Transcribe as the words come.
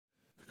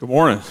Good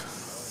morning.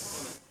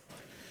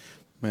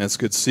 Man, it's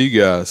good to see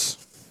you guys.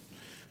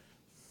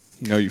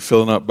 You know, you're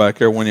filling up back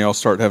there when y'all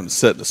start having to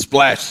set the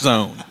splash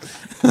zone.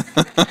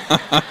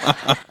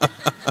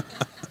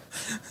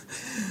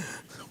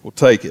 We'll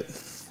take it.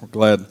 We're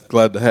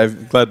glad to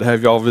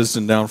have y'all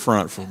visiting down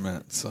front for a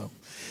minute. So,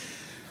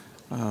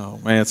 oh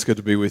man, it's good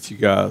to be with you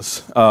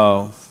guys.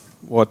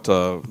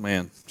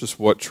 Just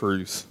what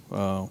truth.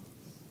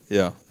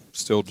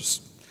 Still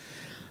just.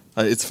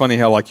 It's funny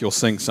how like you'll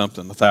sing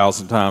something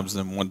 1,000 times,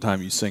 and then one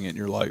time you sing it, and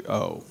you're like,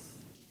 oh,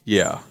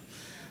 yeah.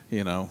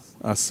 You know,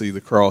 I see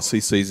the cross, he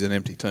sees an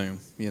empty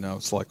tomb. You know,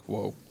 it's like,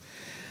 whoa.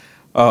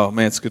 Oh,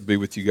 man, it's good to be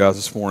with you guys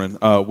this morning.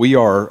 We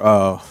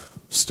are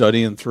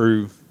studying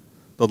through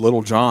the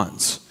Little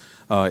Johns,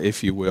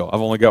 if you will. I've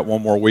only got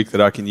one more week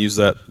that I can use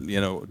that,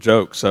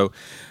 joke. So,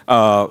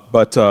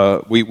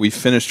 we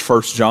finished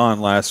 1 John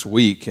last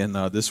week, and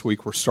this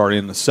week we're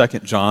starting the 2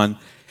 John,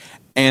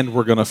 and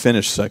we're going to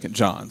finish 2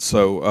 John.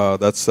 So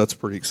that's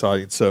pretty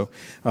exciting. So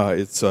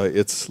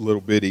it's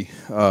little bitty.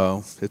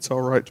 It's all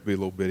right to be a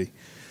little bitty.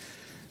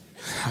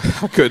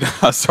 I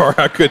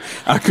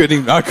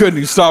couldn't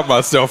even stop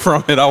myself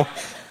from it.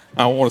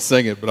 I want to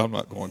sing it, but I'm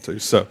not going to.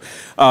 So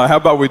how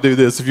about we do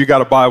this? If you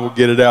got a Bible,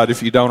 get it out.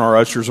 If you don't, our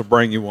ushers will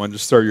bring you one.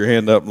 Just throw your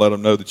hand up and let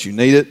them know that you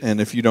need it.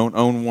 And if you don't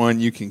own one,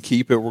 you can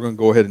keep it. We're going to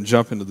go ahead and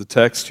jump into the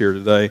text here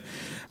today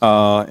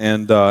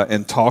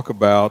and talk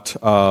about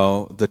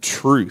the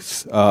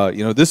truth.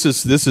 This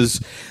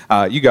is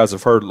you guys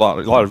have heard, a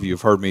lot of you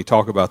have heard me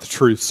talk about the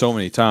truth so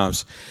many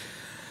times.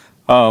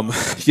 And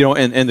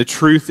the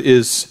truth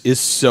is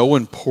so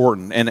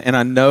important. And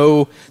I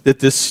know that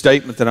this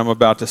statement that I'm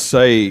about to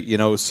say,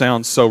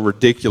 sounds so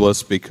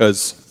ridiculous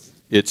because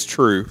it's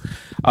true.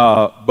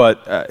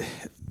 But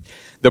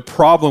the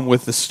problem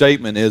with the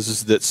statement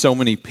is that so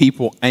many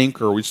people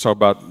anchor, we just talked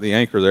about the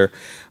anchor there,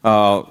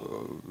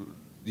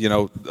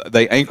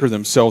 they anchor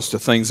themselves to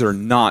things that are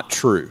not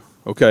true,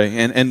 okay?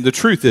 And the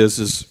truth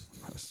is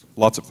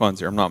lots of puns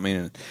here. I'm not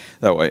meaning it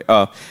that way.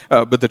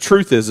 But the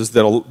truth is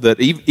that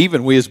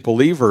even we as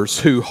believers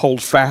who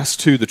hold fast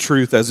to the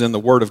truth, as in the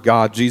Word of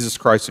God, Jesus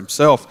Christ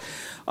Himself,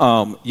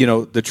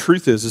 the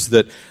truth is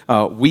that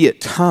we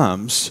at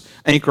times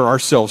anchor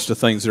ourselves to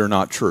things that are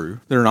not true.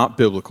 They're not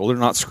biblical. They're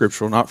not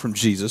scriptural. Not from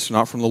Jesus.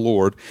 Not from the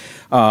Lord.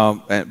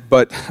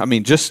 But I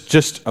mean,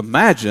 just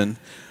imagine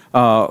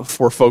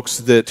for folks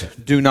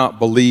that do not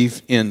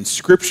believe in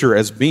Scripture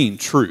as being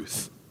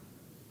truth.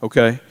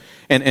 Okay.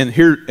 And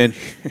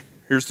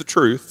here's the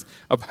truth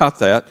about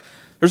that.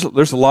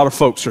 There's a lot of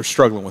folks that are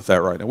struggling with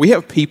that right now. We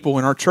have people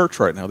in our church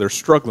right now that are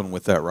struggling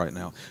with that right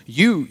now.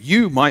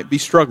 You might be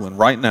struggling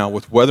right now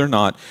with whether or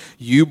not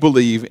you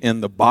believe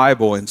in the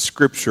Bible and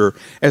Scripture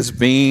as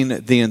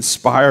being the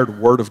inspired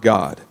Word of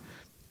God.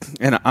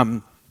 And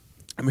I'm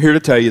here to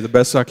tell you the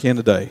best I can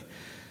today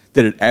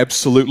that it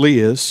absolutely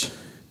is,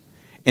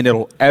 and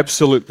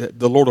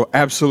the Lord will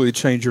absolutely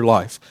change your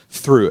life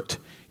through it.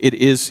 It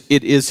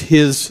is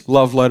His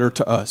love letter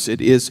to us.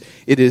 It is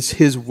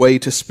His way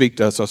to speak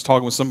to us. I was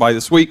talking with somebody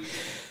this week.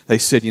 They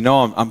said,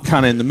 I'm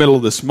kind of in the middle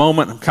of this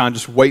moment. I'm kind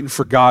of just waiting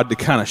for God to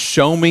kind of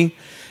show me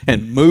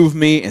and move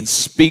me and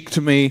speak to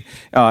me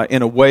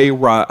in a way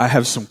where I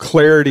have some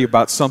clarity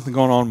about something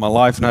going on in my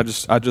life. And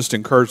I just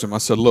encouraged them. I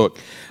said, look,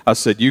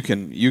 you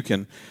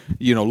can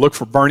look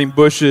for burning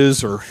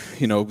bushes or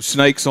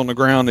snakes on the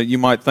ground that you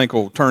might think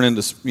will turn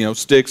into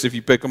sticks if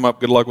you pick them up.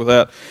 Good luck with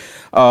that.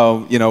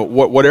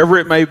 Whatever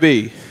it may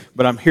be,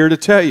 but I'm here to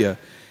tell you,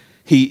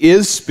 He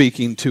is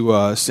speaking to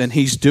us, and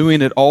He's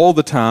doing it all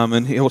the time,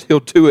 and He'll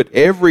do it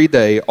every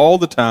day, all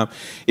the time,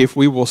 if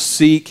we will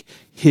seek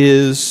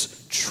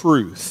His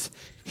truth.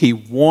 He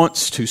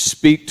wants to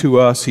speak to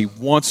us. He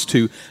wants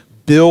to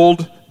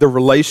build the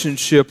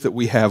relationship that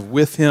we have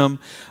with Him,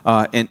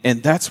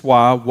 and that's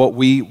why what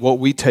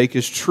we take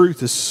as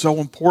truth is so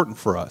important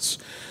for us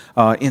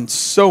in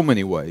so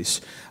many ways.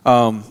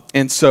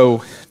 And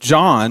so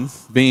John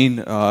being,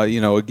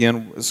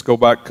 again, let's go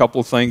back a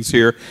couple of things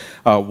here.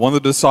 One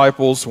of the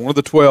disciples, one of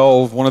the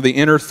 12, one of the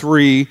inner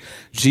three,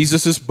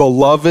 Jesus'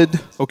 beloved,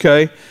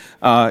 okay?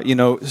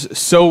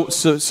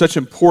 Such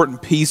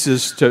important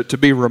pieces to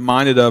be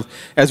reminded of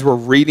as we're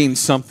reading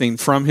something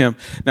from Him.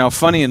 Now,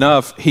 funny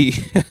enough,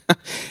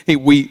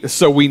 we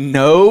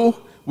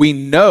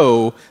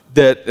know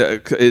that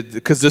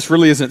because this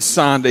really isn't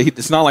signed,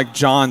 it's not like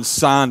John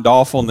signed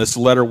off on this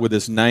letter with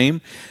his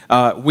name.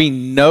 We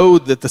know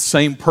that the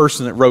same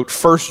person that wrote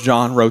 1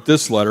 John wrote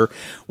this letter.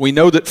 We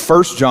know that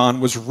 1 John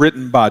was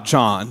written by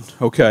John,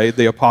 okay,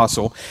 the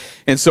apostle,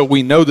 and so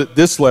we know that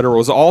this letter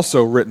was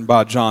also written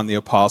by John the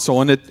apostle.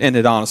 And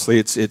it honestly,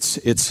 it's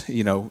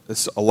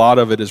a lot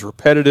of it is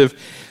repetitive.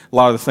 A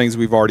lot of the things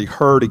we've already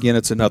heard. Again,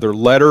 it's another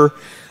letter.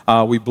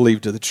 we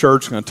believe to the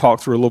church. I'm going to talk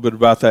through a little bit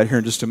about that here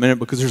in just a minute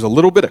because there's a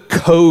little bit of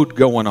code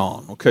going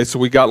on. Okay, so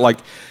we got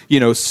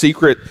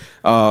secret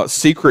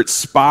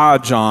spy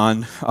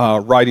John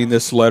writing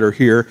this letter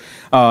here.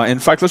 In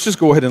fact, let's just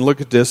go ahead and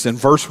look at this in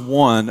verse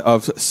 1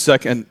 of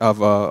second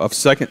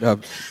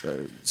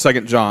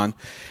John.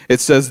 It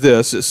says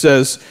this. It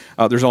says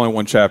there's only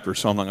one chapter,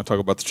 so I'm not going to talk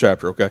about the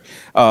chapter. Okay,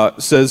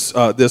 it says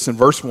this in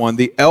verse 1: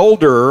 the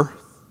elder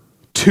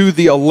to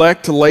the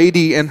elect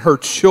lady and her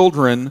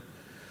children,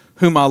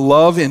 whom I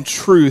love in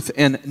truth,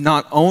 and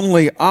not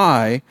only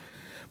I,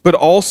 but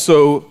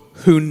also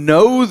who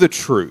know the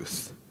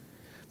truth,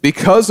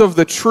 because of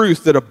the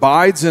truth that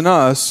abides in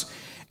us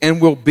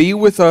and will be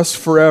with us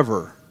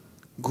forever.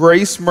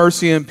 Grace,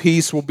 mercy, and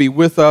peace will be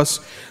with us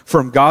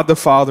from God the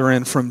Father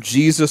and from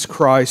Jesus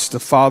Christ, the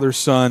Father,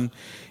 Son,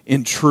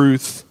 in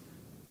truth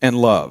and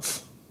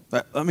love.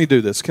 Let me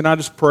do this. Can I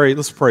just pray?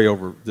 Let's pray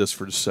over this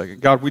for just a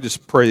second. God, we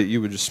just pray that you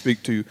would just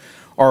speak to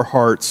our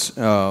hearts,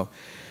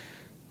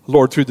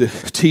 Lord, through the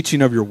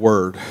teaching of your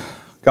word.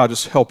 God,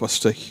 just help us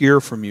to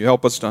hear from you.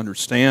 Help us to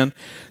understand.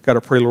 God,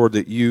 I pray, Lord,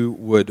 that you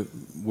would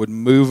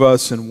move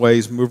us in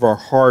ways, move our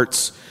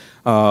hearts,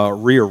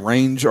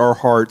 rearrange our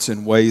hearts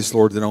in ways,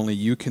 Lord, that only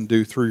you can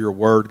do through your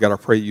word. God, I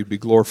pray you'd be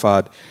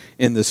glorified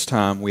in this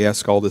time. We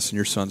ask all this in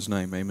your Son's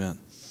name. Amen.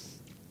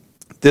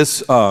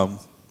 This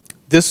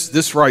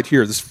right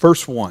here, this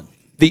first one,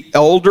 the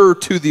elder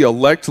to the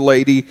elect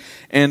lady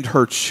and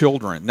her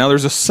children. Now,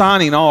 there's a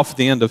signing off at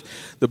the end of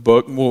the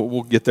book.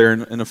 We'll get there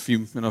in a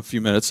few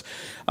minutes,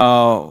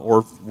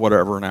 or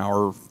whatever, an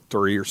hour,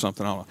 3 or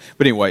something. I don't know.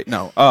 But anyway,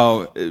 no.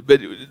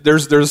 But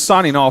there's a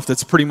signing off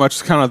that's pretty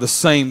much kind of the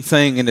same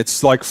thing, and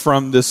it's like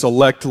from this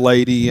elect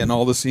lady and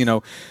all this,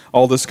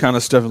 all this kind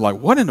of stuff. And like,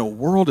 what in the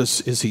world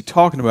is he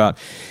talking about?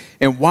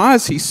 And why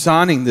is he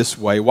signing this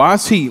way? Why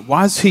is he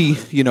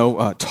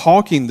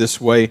talking this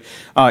way?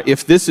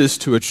 If this is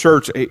to a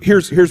church,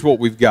 here's what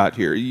we've got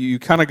here. You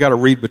kind of got to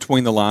read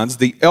between the lines.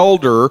 The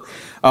elder,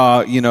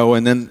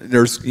 and then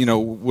there's,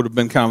 would have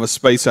been kind of a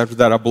space after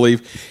that, I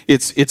believe.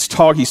 He's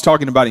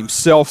talking about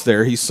himself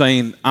there. He's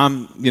saying,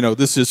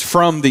 this is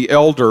from the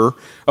elder,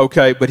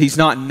 okay, but he's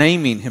not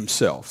naming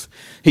himself.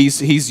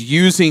 He's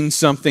using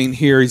something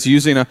here. He's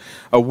using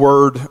a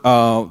word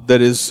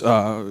that is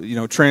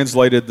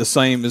translated the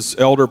same as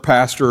elder,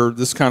 pastor,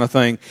 this kind of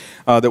thing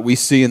that we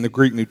see in the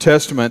Greek New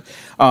Testament.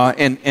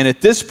 And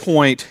at this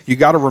point, you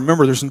got to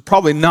remember, there's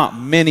probably not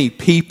many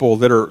people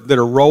that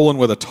are rolling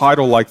with a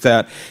title like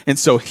that. And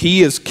so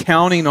he is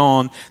counting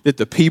on that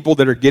the people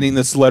that are getting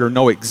this letter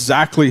know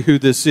exactly who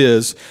this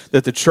is.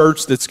 That the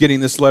church that's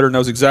getting this letter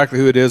knows exactly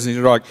who it is. And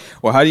you're like,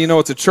 well, how do you know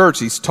it's a church?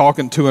 He's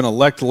talking to an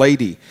elect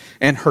lady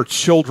and her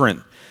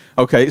children.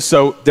 Okay,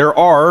 so there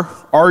are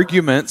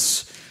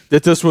arguments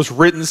that this was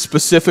written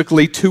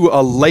specifically to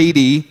a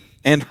lady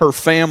and her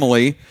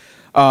family,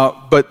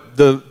 but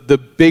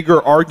the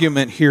bigger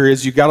argument here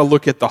is you got to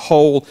look at the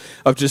whole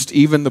of just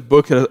even the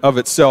book of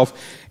itself.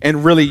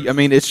 And really,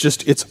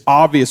 it's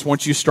obvious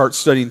once you start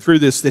studying through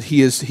this that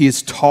he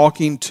is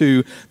talking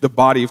to the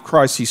body of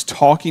Christ. He's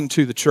talking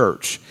to the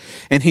church,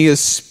 and he is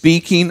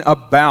speaking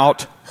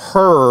about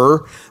her,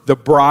 the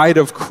bride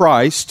of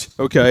Christ,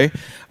 okay,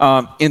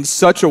 in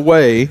such a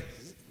way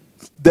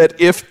that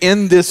if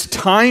in this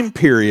time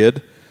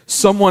period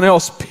someone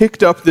else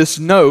picked up this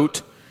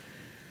note,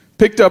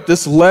 picked up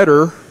this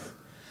letter,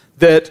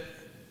 that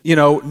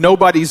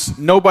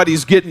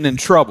nobody's getting in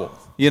trouble.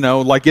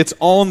 Like it's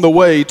on the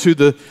way to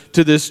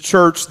this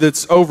church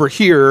that's over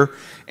here,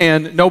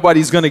 and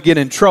nobody's going to get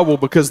in trouble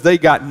because they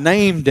got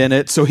named in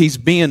it, so he's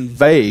being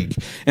vague.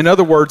 In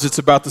other words, it's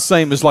about the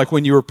same as like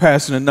when you were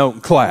passing a note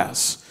in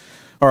class.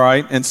 All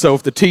right? And so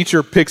if the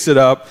teacher picks it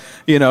up,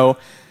 you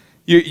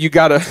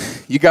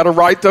gotta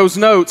write those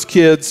notes,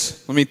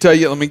 kids. Let me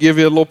give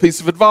you a little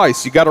piece of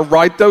advice. You gotta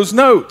write those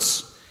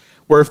notes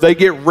where if they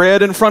get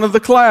read in front of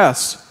the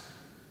class,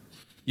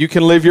 you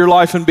can live your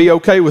life and be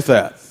okay with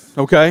that.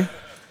 Okay?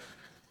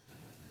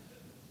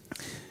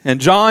 And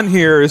John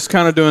here is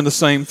kind of doing the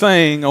same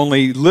thing,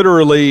 only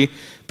literally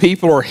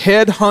people are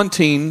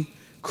headhunting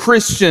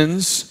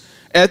Christians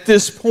at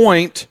this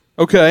point,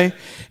 okay?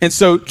 And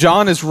so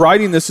John is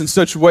writing this in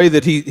such a way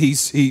that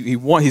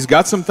he's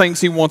got some things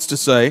he wants to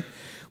say,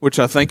 which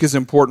I think is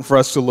important for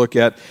us to look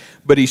at,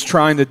 but he's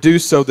trying to do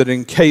so that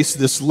in case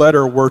this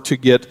letter were to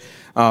get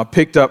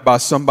picked up by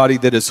somebody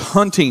that is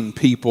hunting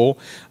people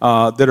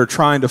that are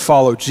trying to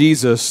follow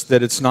Jesus,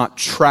 that it's not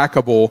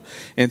trackable.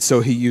 And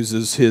so he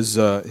uses his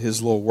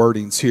little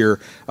wordings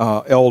here,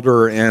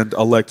 elder and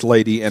elect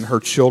lady and her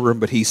children,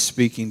 but he's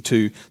speaking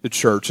to the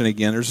church. And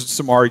again, there's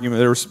some argument,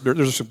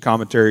 there's some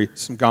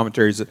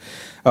commentaries that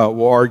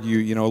will argue,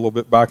 a little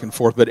bit back and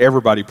forth, but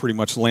everybody pretty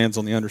much lands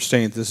on the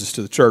understanding that this is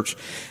to the church.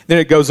 Then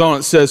it goes on,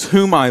 it says,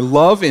 whom I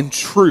love in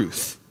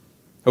truth.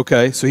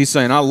 Okay, so he's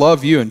saying, I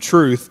love you in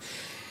truth.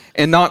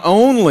 And not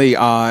only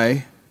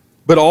I,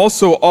 but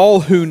also all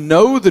who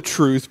know the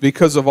truth,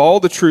 because of all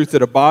the truth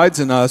that abides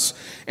in us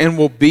and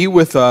will be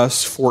with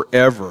us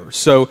forever.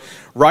 So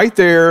right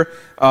there,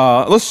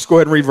 let's just go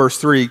ahead and read verse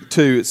 3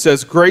 too. It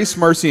says, grace,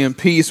 mercy, and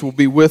peace will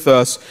be with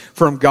us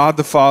from God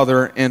the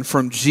Father and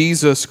from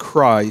Jesus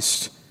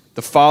Christ,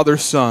 the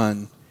Father's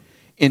Son,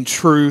 in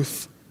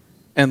truth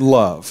and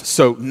love.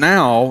 So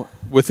now,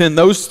 within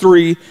those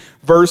 3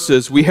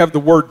 verses, we have the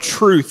word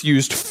truth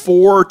used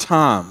 4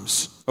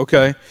 times,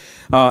 okay?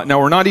 Now,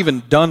 we're not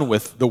even done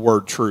with the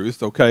word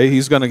truth, okay?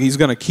 He's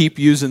gonna keep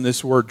using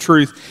this word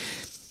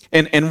truth.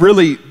 And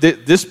really,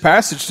 this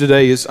passage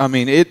today is,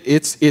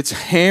 it's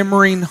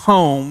hammering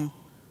home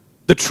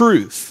the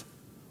truth.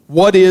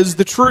 What is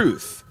the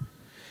truth?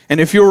 And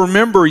if you'll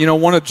remember,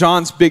 one of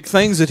John's big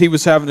things that he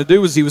was having to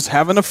do was he was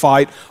having to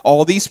fight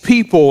all these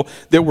people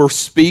that were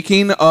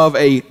speaking of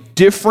a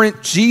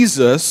different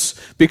Jesus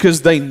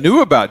because they knew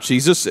about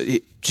Jesus.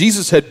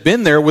 Jesus had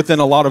been there within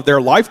a lot of their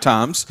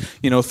lifetimes,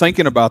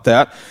 thinking about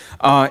that.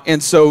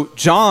 And so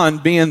John,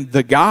 being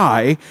the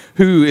guy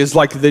who is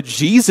like the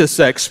Jesus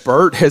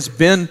expert, has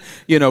been,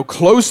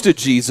 close to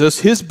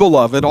Jesus, his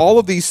beloved, all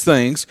of these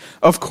things.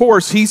 Of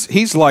course,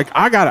 he's like,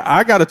 I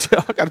gotta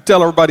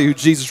tell everybody who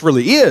Jesus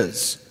really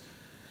is.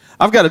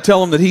 I've got to tell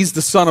them that he's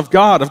the Son of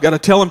God. I've got to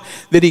tell them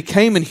that he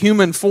came in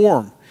human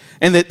form.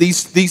 And that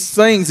these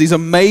things, these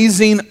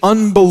amazing,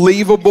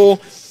 unbelievable,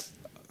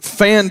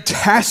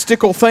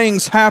 fantastical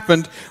things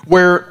happened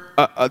where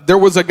there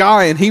was a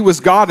guy and he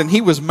was God and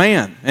he was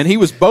man. And he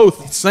was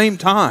both at the same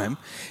time.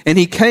 And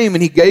he came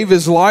and he gave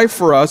his life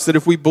for us, that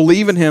if we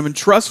believe in him and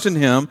trust in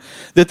him,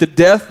 that the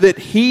death that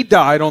he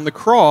died on the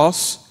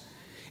cross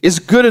is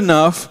good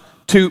enough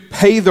to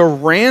pay the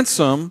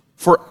ransom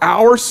for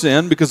our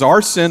sin, because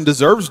our sin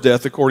deserves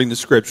death according to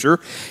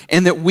Scripture,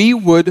 and that we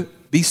would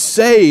be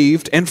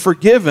saved and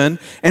forgiven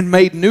and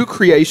made new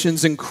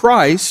creations in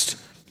Christ,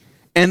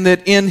 and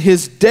that in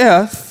his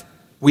death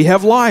we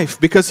have life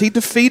because he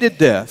defeated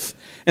death.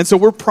 And so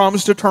we're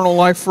promised eternal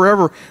life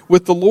forever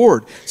with the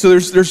Lord. So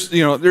there's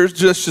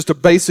just a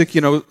basic,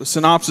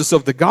 synopsis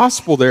of the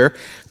gospel there.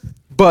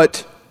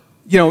 But,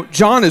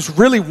 John is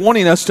really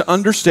wanting us to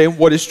understand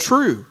what is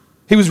true.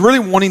 He was really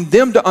wanting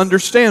them to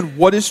understand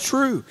what is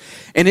true.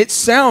 And it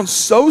sounds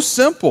so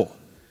simple.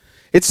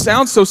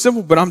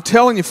 But I'm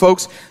telling you,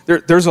 folks,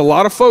 there's a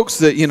lot of folks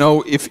that,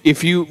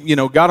 if you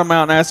got them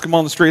out and asked them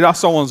on the street. I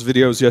saw one of those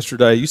videos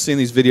yesterday. You've seen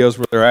these videos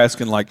where they're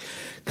asking, like,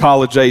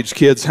 college-age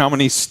kids how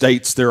many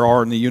states there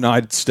are in the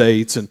United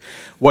States and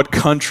what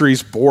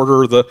countries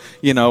border the,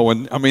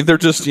 they're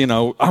just,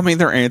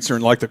 they're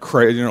answering like the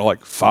crazy,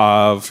 like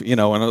 5,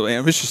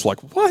 and it's just like,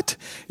 what?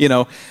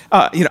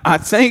 I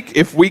think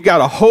if we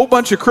got a whole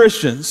bunch of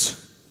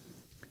Christians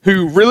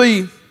who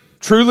really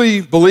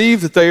truly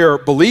believe that they are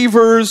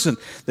believers and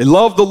they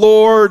love the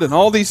Lord and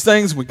all these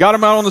things, we got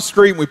them out on the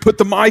street and we put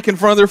the mic in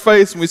front of their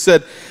face and we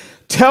said,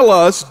 tell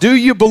us, do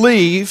you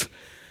believe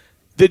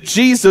that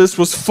Jesus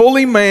was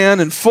fully man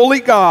and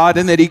fully God,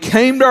 and that he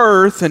came to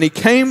earth and he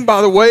came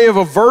by the way of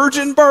a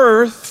virgin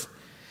birth,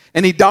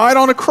 and he died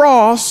on a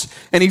cross,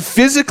 and he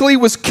physically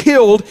was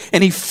killed,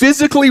 and he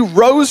physically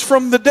rose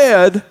from the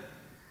dead?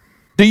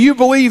 Do you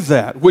believe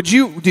that?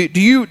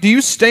 Do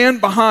you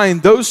stand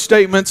behind those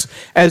statements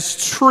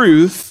as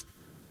truth?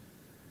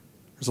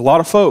 There's a lot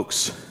of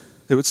folks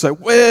that would say,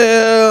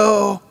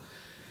 well,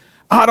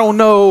 I don't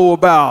know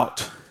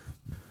about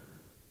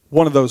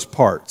one of those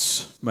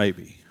parts,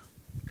 maybe.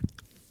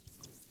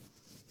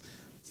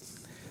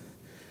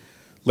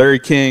 Larry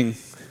King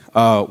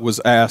was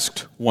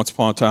asked once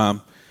upon a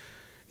time,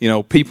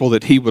 people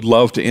that he would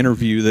love to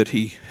interview that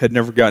he had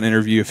never gotten an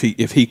interview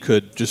if he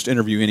could just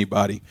interview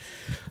anybody,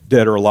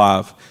 dead or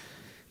alive.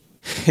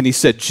 And he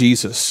said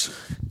Jesus.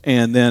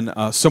 And then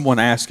someone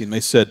asked him, they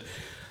said,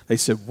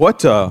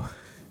 what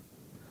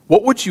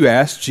would you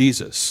ask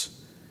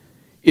Jesus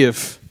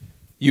if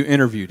you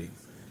interviewed him?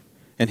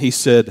 And he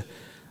said,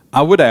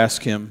 I would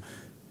ask him,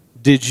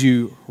 did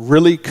you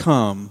really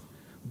come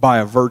by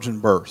a virgin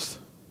birth?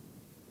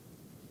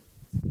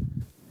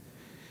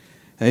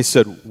 And he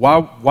said,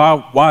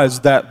 why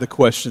is that the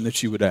question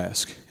that you would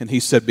ask? And he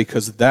said,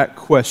 because that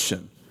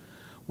question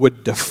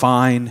would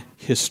define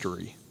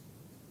history.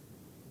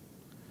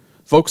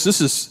 Folks,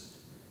 this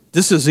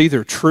is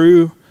either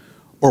true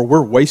or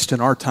we're wasting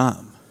our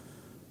time.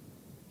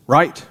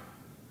 Right?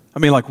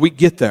 We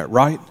get that,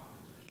 right?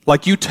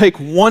 Like, you take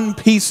one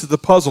piece of the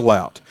puzzle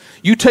out.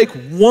 You take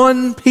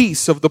one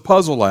piece of the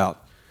puzzle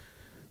out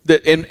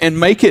and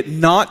make it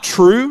not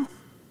true,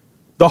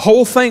 the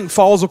whole thing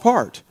falls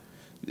apart.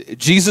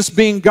 Jesus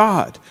being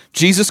God,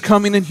 Jesus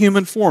coming in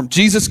human form,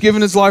 Jesus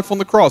giving his life on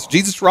the cross,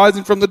 Jesus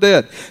rising from the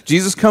dead,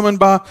 Jesus coming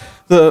by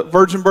the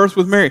virgin birth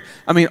with Mary.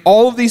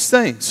 All of these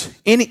things,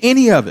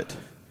 any of it.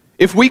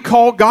 If we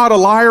call God a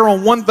liar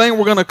on one thing,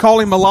 we're going to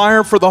call him a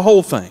liar for the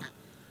whole thing.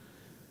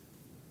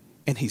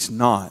 And he's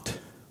not,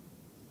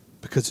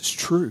 because it's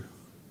true.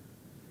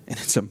 And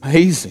it's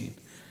amazing.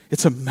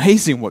 It's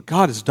amazing what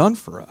God has done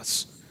for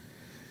us.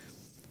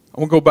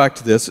 I want to go back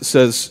to this. It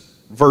says,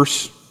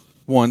 verse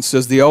 1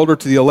 says, "The elder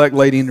to the elect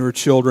lady and her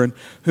children,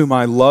 whom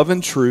I love in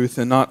truth,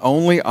 and not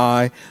only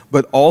I,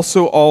 but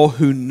also all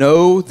who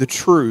know the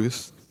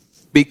truth,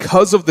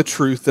 because of the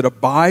truth that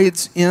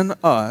abides in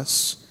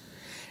us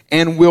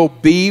and will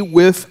be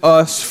with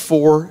us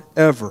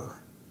forever.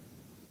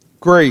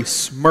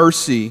 Grace,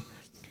 mercy,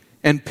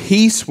 and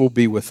peace will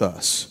be with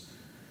us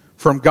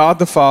from God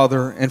the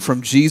Father and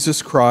from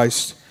Jesus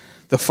Christ,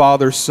 the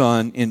Father's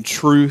Son, in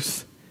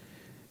truth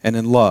and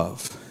in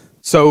love."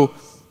 So,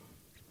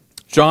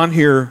 John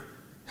here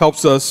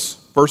helps us,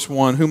 verse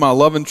 1, "Whom I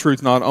love in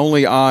truth, not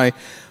only I,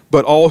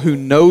 but all who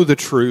know the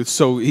truth."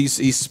 So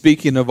he's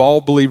speaking of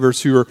all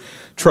believers who are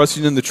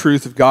trusting in the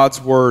truth of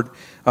God's word,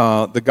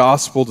 the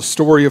gospel, the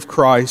story of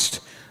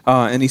Christ.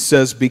 And he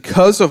says,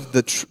 because of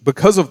the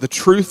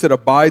truth that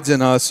abides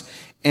in us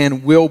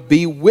and will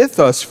be with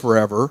us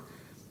forever,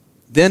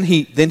 then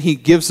he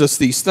gives us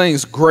these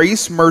things.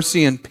 Grace,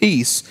 mercy, and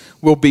peace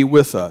will be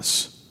with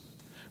us.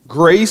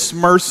 Grace,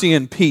 mercy,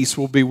 and peace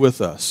will be with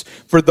us.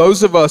 For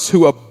those of us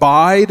who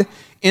abide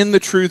in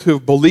the truth, who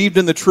have believed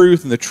in the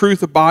truth, and the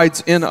truth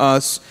abides in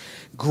us,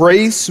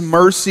 grace,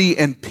 mercy,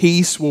 and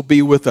peace will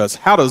be with us.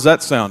 How does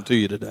that sound to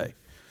you today?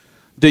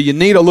 Do you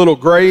need a little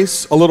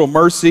grace, a little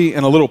mercy,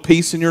 and a little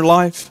peace in your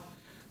life?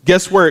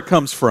 Guess where it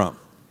comes from?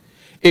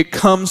 It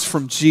comes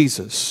from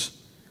Jesus.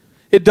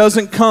 It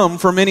doesn't come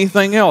from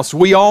anything else.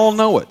 We all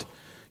know it.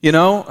 You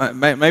know,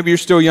 maybe you're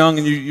still young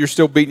and you're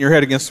still beating your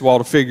head against the wall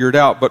to figure it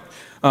out, but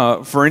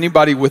for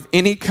anybody with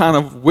any kind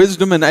of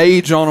wisdom and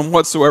age on them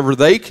whatsoever,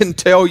 they can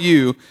tell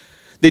you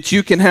that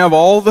you can have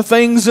all the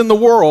things in the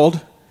world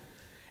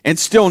and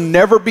still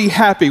never be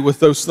happy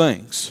with those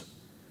things.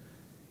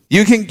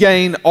 You can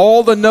gain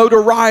all the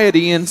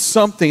notoriety in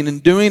something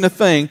and doing a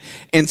thing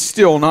and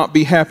still not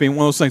be happy in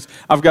one of those things.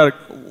 I've got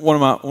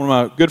one of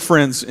my good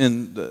friends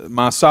in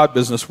my side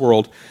business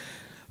world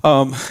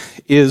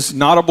is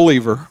not a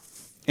believer,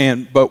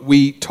 but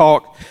we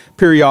talk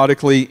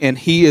periodically, and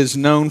he is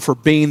known for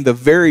being the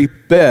very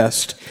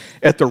best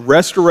at the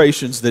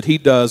restorations that he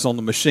does on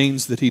the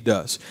machines that he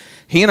does.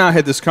 He and I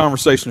had this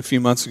conversation a few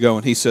months ago,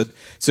 and he said,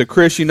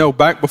 "Chris, you know,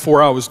 back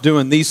before I was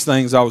doing these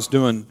things, I was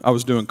doing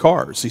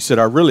cars." He said,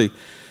 I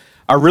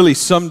really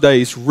some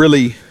days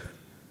really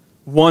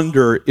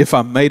wonder if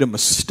I made a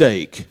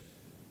mistake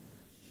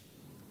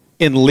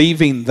in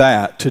leaving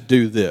that to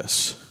do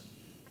this."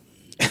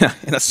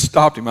 And I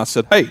stopped him. I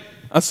said,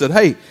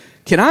 hey,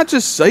 can I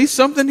just say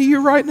something to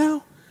you right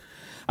now?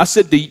 I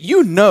said, do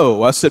you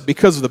know, I said,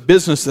 because of the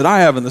business that I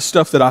have and the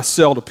stuff that I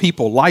sell to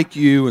people like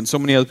you and so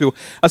many other people,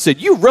 I said,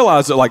 you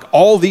realize that like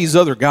all these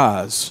other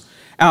guys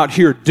out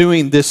here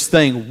doing this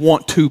thing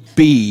want to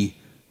be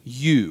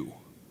you.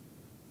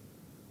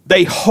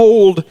 They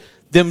hold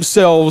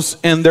themselves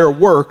and their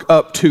work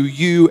up to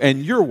you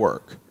and your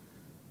work.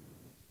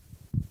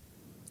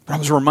 But I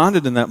was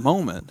reminded in that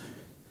moment,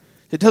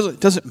 it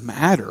doesn't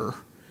matter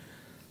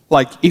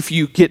like if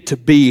you get to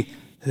be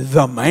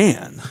the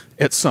man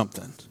at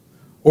something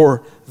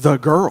or the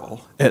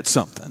girl at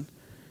something.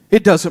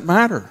 It doesn't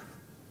matter.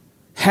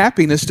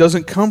 Happiness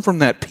doesn't come from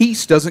that.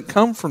 Peace doesn't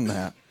come from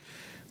that.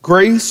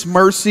 Grace,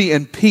 mercy,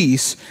 and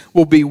peace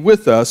will be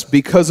with us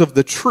because of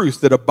the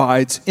truth that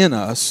abides in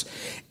us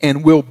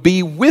and will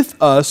be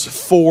with us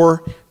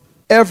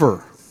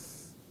forever.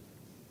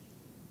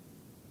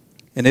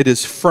 And it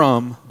is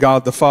from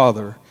God the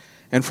Father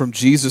and from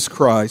Jesus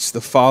Christ,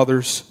 the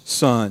Father's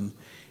Son,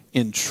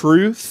 in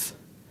truth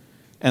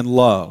and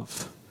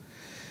love.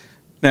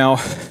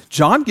 Now,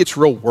 John gets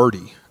real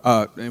wordy.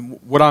 And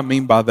what I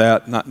mean by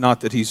that,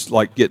 not that he's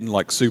like getting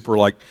like super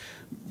like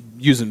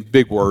using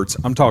big words.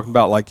 I'm talking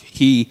about like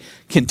he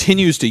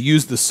continues to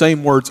use the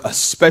same words,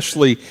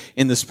 especially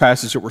in this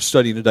passage that we're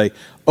studying today,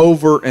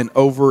 over and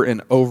over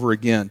and over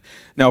again.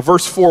 Now,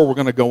 verse 4, we're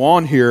going to go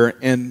on here,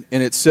 and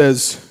it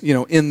says, you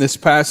know, in this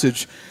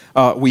passage,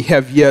 we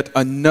have yet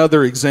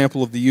another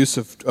example of the use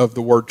of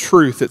the word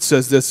truth. It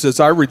says this, says,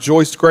 "I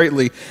rejoiced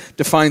greatly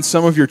to find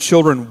some of your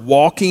children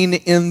walking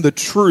in the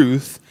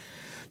truth,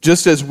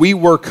 just as we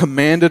were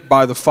commanded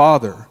by the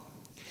Father.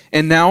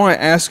 And now I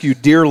ask you,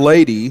 dear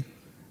lady,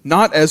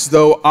 not as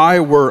though I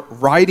were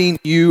writing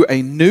you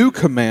a new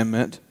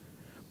commandment,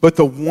 but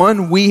the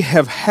one we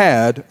have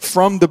had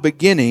from the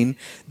beginning,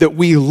 that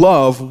we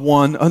love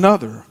one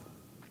another.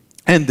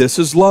 And this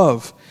is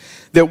love,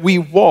 that we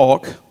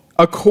walk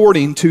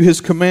according to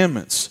his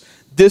commandments.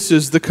 This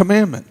is the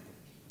commandment,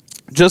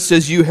 just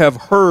as you have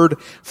heard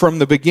from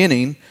the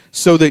beginning,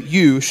 so that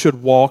you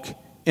should walk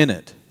in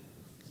it."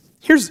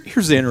 Here's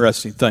the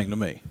interesting thing to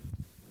me.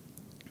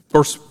 Of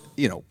course,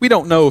 you know, we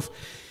don't know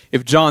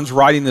if John's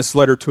writing this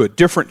letter to a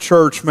different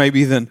church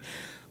maybe than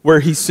where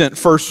he sent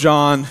 1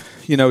 John,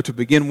 you know, to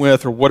begin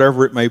with, or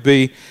whatever it may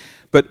be.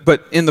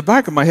 But in the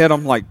back of my head,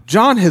 I'm like,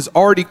 John has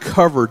already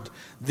covered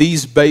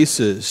these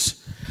bases,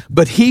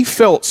 but he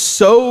felt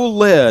so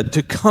led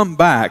to come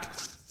back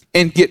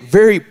and get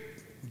very,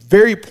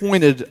 very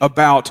pointed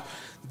about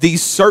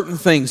these certain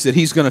things that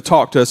he's going to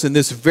talk to us in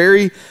this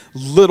very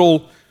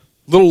little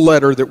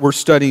letter that we're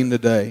studying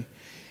today.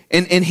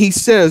 And he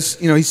says,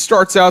 he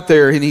starts out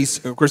there, and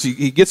of course,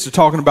 he gets to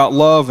talking about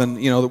love, and,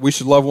 that we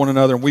should love one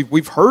another. And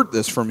we've heard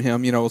this from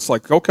him. It's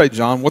like, okay,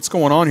 John, what's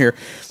going on here?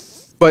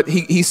 But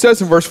he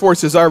says in verse 4, he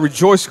says, I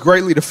rejoice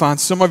greatly to find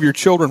some of your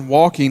children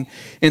walking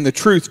in the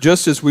truth,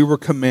 just as we were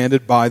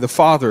commanded by the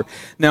Father.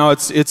 Now,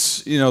 it's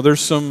there's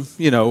some,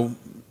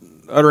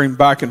 uttering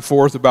back and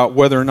forth about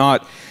whether or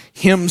not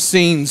him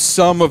seeing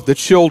some of the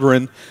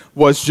children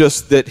was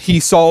just that he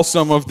saw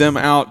some of them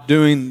out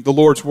doing the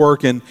Lord's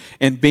work and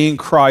being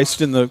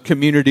Christ in the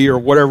community or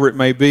whatever it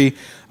may be,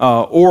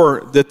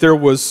 or that there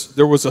was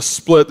a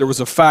split, there was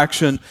a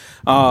faction,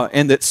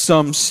 and that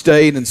some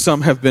stayed and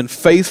some have been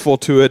faithful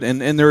to it,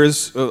 and there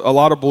is a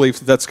lot of belief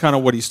that that's kind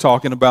of what he's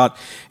talking about,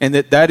 and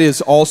that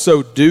is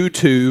also due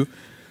to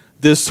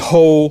this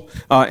whole,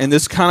 and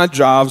this kind of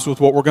jives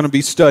with what we're going to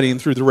be studying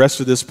through the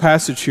rest of this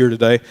passage here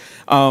today.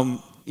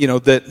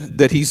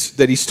 That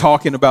he's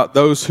talking about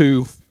those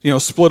who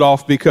split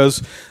off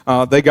because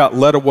they got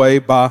led away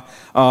by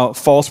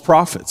false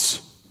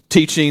prophets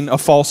teaching a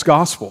false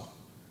gospel.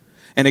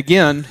 And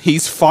again,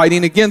 he's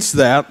fighting against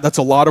that. That's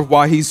a lot of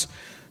why he's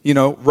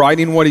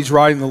writing what he's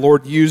writing. The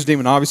Lord used him,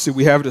 and obviously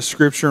we have it as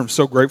Scripture. I'm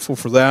so grateful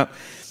for that.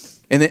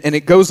 And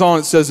it goes on.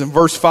 It says in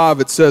verse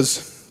 5, it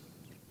says,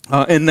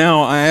 and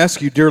now I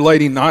ask you, dear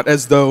lady, not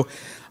as though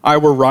I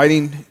were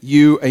writing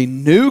you a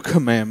new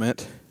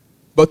commandment,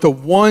 but the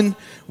one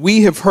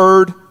we have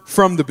heard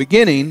from the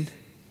beginning,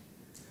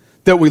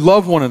 that we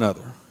love one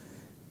another.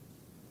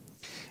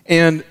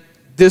 And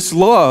this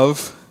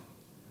love,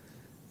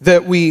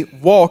 that we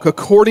walk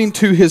according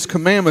to his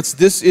commandments,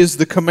 this is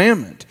the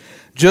commandment,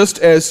 just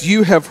as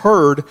you have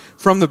heard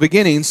from the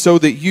beginning, so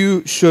that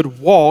you should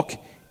walk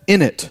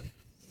in it.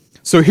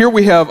 So here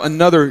we have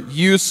another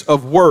use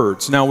of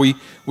words. Now we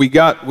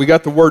got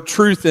the word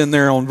truth in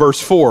there on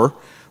verse 4,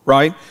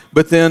 right?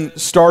 But then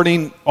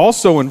starting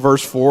also in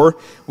verse 4,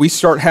 we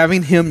start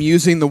having him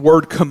using the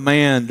word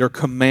command or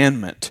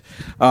commandment.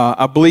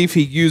 I believe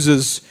he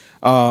uses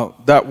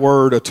that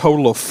word a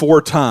total of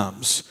 4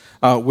 times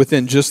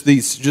within just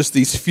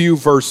these few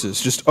verses,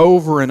 just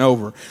over and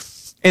over.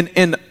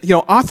 And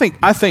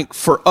I think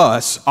for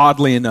us,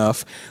 oddly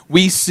enough,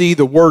 we see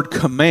the word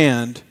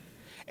command,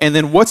 and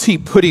then what's he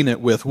putting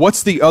it with?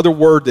 What's the other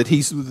word that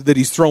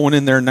he's throwing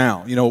in there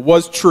now? It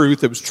was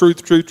truth. It was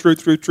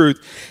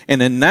truth.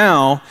 And then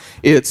now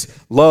it's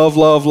love,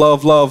 love,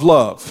 love, love,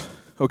 love.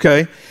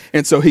 Okay?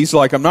 And so he's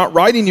like, I'm not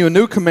writing you a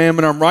new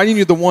commandment. I'm writing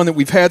you the one that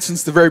we've had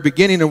since the very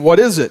beginning. And what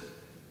is it?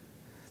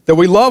 That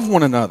we love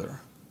one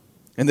another.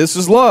 And this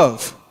is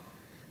love.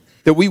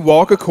 That we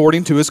walk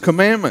according to his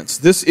commandments.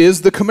 This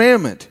is the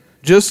commandment.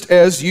 Just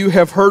as you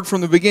have heard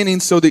from the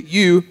beginning, so that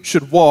you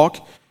should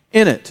walk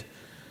in it.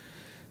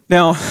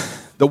 Now,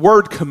 the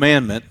word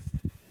commandment,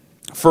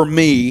 for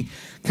me,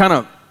 kind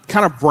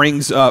of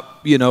brings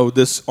up,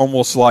 this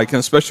almost like, and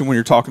especially when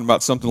you're talking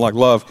about something like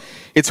love,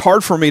 it's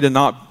hard for me to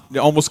not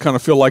almost kind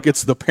of feel like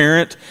it's the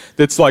parent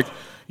that's like,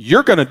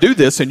 you're going to do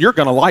this and you're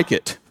going to like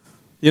it.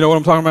 You know what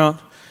I'm talking about?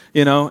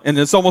 And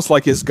it's almost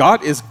like, is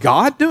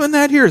God doing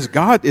that here? Is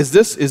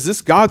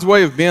this God's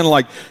way of being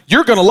like,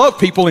 you're going to love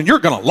people and you're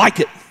going to like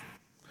it?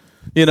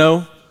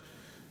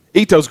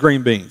 Eat those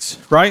green beans,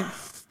 right?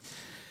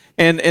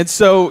 And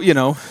so,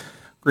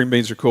 green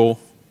beans are cool.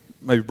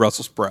 Maybe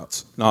Brussels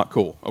sprouts, not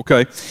cool,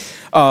 okay?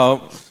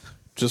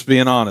 Just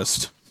being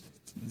honest.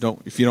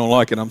 If you don't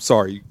like it, I'm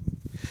sorry.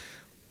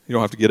 You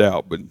don't have to get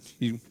out, but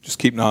you just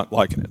keep not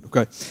liking it,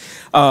 okay?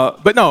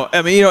 But no,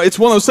 I mean, it's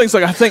one of those things,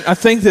 like I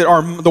think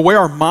that the way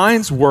our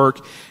minds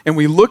work, and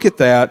we look at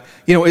that,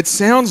 it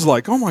sounds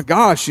like, oh my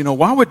gosh,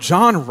 why would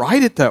John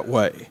write it that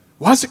way?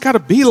 Why's it got to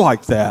be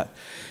like that?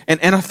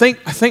 And I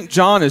think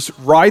John is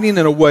writing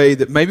in a way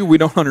that maybe we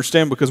don't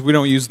understand because we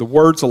don't use the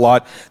words a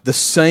lot, the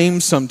same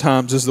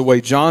sometimes as the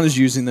way John is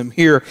using them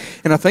here.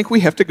 And I think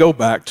we have to go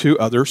back to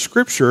other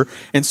Scripture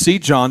and see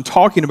John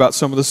talking about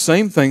some of the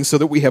same things so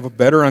that we have a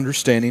better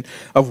understanding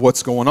of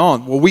what's going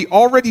on. Well, we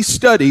already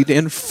studied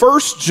in 1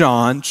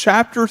 John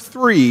chapter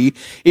 3,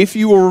 if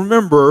you will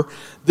remember,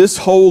 this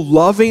whole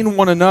loving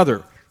one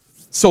another.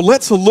 So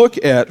let's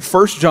look at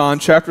 1 John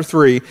chapter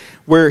 3,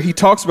 where he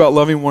talks about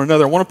loving one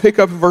another. I want to pick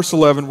up in verse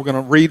 11. We're going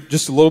to read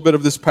just a little bit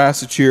of this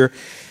passage here,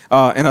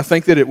 and I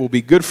think that it will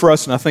be good for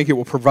us, and I think it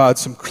will provide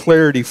some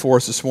clarity for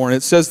us this morning.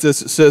 It says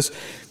this, it says,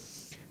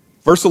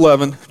 verse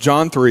 11, 1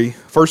 John 3,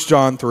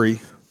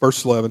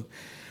 verse 11,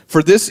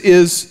 for this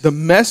is the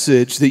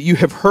message that you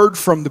have heard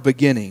from the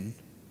beginning.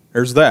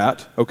 There's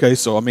that. Okay,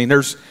 so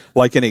there's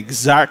like an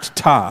exact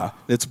tie.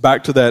 It's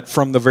back to that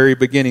from the very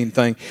beginning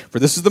thing. For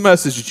this is the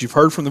message that you've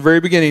heard from the very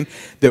beginning,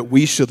 that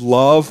we should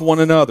love one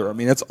another.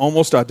 That's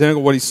almost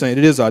identical to what he's saying.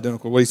 It is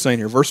identical to what he's saying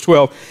here. Verse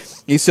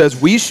 12, he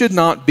says, we should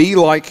not be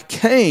like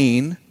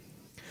Cain,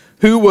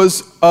 who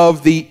was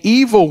of the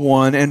evil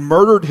one and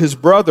murdered his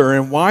brother.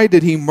 And why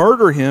did he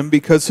murder him?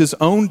 Because his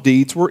own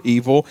deeds were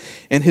evil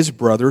and his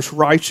brother's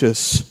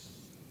righteous.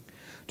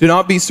 Do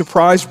not be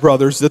surprised,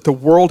 brothers, that the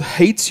world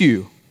hates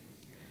you.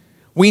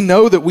 We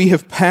know that we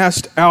have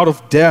passed out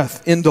of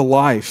death into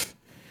life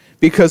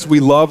because we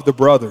love the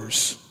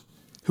brothers.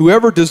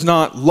 Whoever does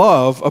not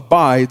love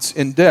abides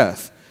in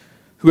death.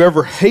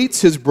 Whoever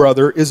hates his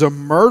brother is a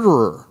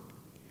murderer.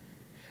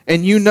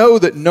 And you know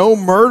that no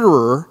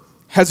murderer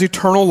has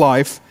eternal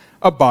life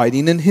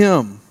abiding in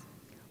him.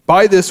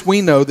 By this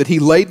we know that he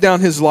laid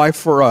down his life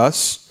for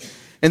us,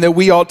 and that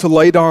we ought to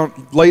lay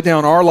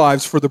down our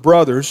lives for the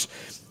brothers.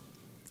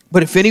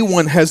 But if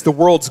anyone has the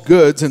world's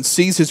goods and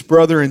sees his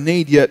brother in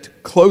need,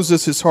 yet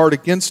closes his heart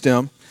against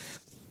him,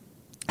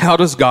 how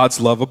does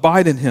God's love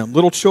abide in him?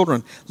 Little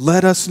children,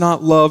 let us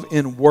not love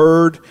in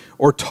word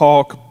or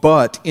talk,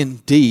 but in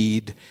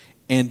deed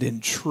and in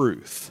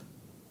truth.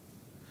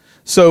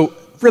 So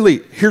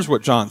really, here's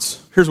what John's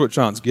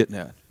getting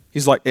at.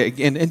 He's like,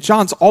 and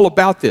John's all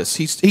about this.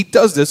 He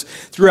does this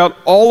throughout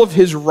all of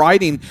his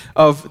writing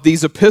of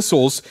these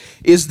epistles.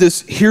 Here's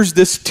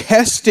this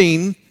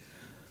testing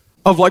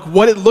of like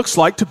what it looks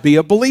like to be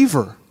a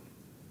believer.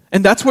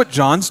 And that's what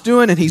John's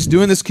doing, and he's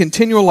doing this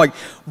continual, like,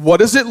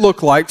 what does it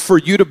look like for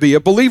you to be a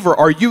believer?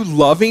 Are you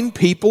loving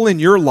people in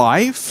your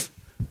life?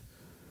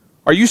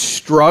 Are you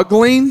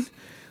struggling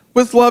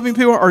with loving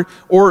people?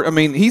 Or I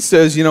mean, he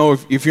says,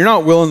 if you're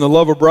not willing to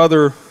love a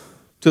brother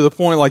to the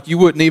point like you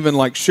wouldn't even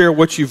like share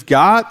what you've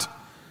got,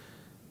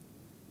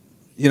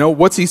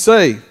 what's he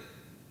say?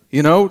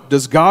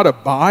 Does God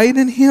abide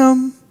in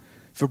him?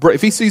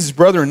 If he sees his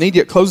brother in need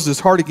yet closes his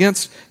heart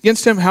against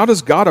him, how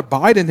does God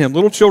abide in him?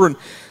 Little children,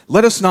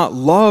 let us not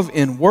love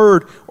in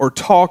word or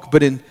talk,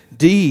 but in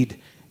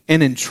deed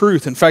and in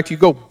truth. In fact, you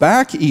go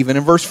back even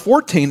in verse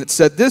 14, it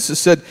said this. It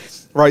said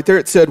right there,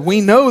 it said,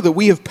 we know that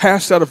we have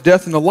passed out of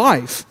death into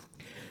life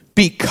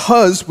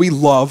because we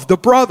love the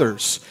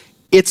brothers.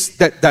 There's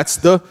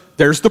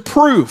the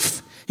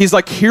proof. He's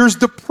like, here's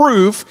the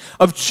proof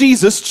of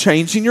Jesus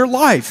changing your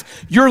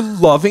life. You're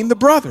loving the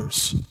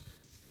brothers.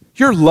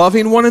 You're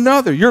loving one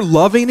another. You're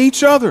loving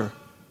each other.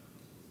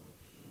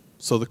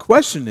 So the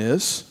question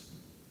is,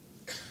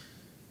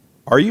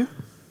 are you?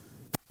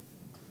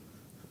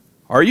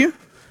 Are you?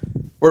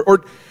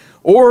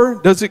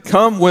 Or does it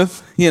come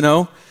with,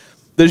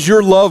 does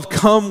your love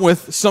come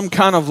with some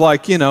kind of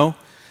like,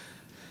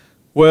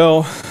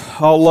 well,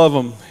 I'll love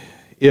them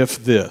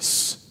if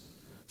this,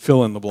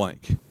 fill in the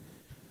blank,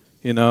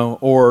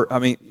 or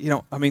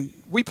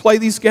we play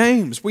these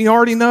games. We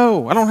already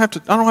know. I don't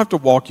have to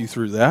walk you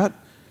through that.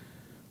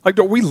 Like,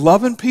 are we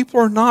loving people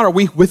or not? Are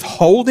we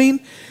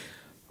withholding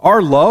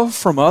our love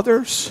from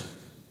others,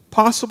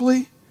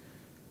 possibly?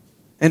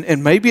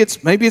 And maybe it's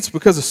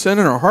because of sin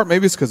in our heart.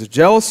 Maybe it's because of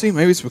jealousy.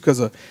 Maybe it's because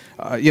of,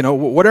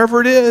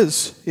 whatever it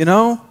is,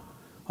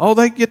 Oh,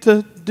 they get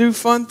to do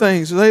fun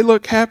things. They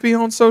look happy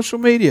on social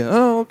media.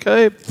 Oh,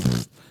 okay.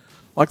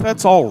 Like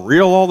that's all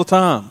real all the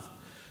time,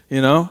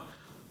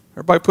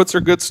 Everybody puts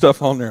their good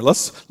stuff on there.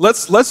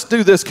 Let's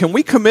do this. Can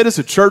we commit as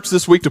a church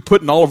this week to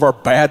putting all of our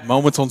bad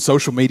moments on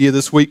social media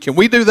this week? Can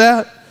we do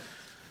that?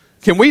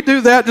 Can we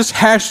do that? Just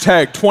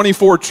hashtag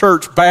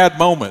 24church bad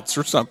moments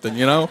or something,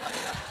 Man,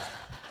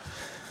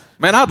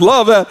 I'd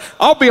love that.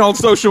 I'll be on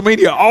social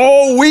media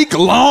all week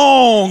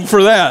long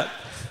for that.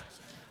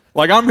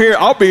 Like I'm here,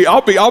 I'll be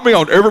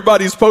on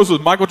everybody's post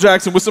with Michael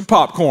Jackson with some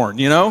popcorn,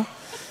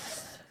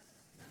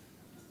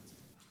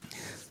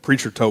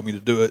 Preacher told me to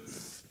do it.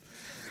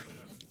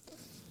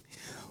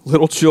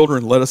 Little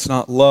children, let us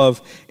not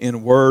love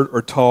in word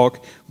or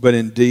talk, but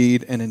in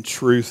deed and in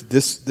truth.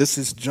 This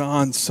is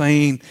John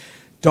saying,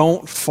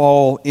 don't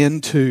fall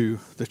into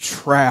the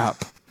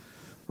trap,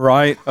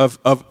 right,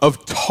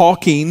 of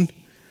talking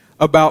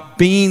about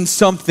being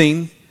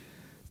something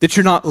that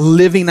you're not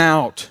living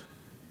out.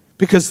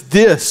 Because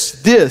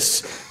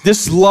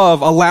this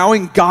love,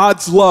 allowing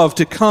God's love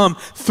to come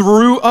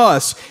through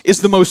us, is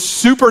the most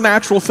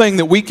supernatural thing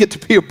that we get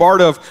to be a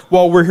part of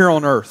while we're here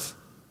on earth.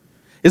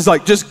 It's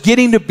like just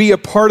getting to be a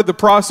part of the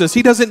process.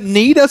 He doesn't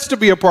need us to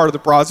be a part of the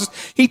process.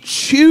 He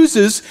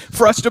chooses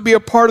for us to be a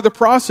part of the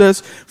process,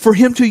 for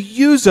him to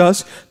use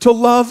us to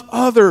love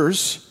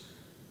others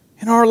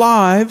in our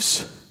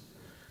lives.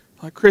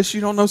 Like, Chris, you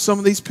don't know some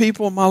of these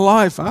people in my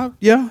life. I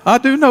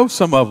do know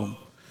some of them.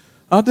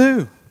 I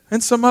do.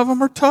 And some of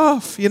them are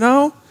tough,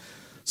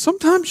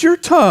 Sometimes you're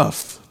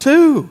tough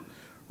too,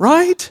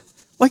 right?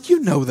 Like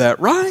that,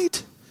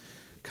 right?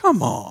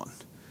 Come on.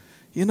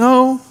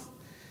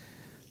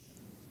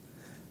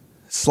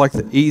 It's like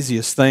the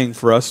easiest thing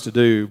for us to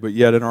do, but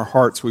yet in our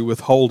hearts we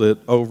withhold it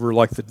over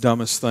like the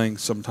dumbest thing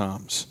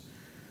sometimes.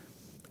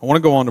 I want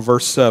to go on to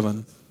verse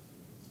 7.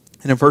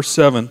 And in verse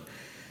 7,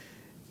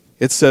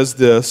 it says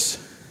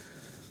this.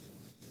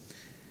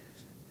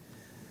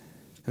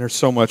 And there's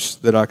so much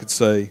that I could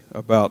say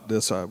about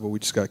this, but we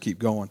just got to keep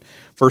going.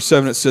 Verse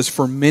 7, it says,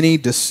 for many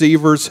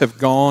deceivers have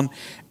gone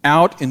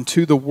out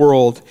into the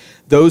world,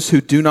 those who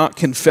do not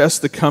confess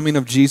the coming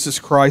of Jesus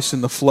Christ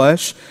in the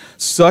flesh.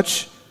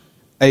 Such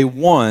a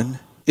one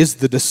is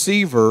the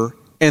deceiver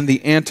and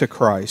the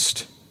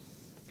Antichrist.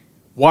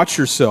 Watch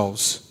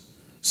yourselves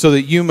so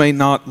that you may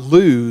not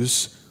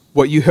lose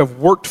what you have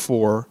worked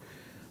for,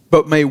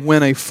 but may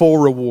win a full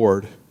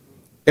reward.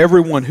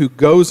 Everyone who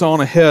goes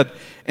on ahead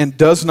and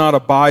does not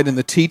abide in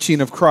the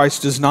teaching of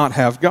Christ does not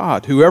have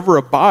God. Whoever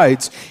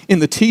abides in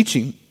the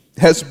teaching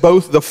has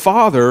both the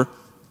Father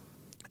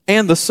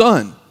and the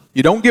Son.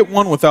 You don't get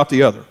one without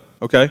the other,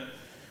 okay?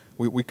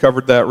 We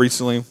covered that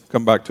recently.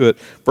 Come back to it.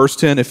 Verse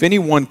 10, if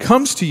anyone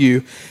comes to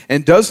you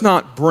and does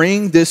not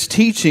bring this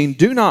teaching,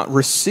 do not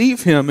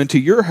receive him into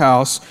your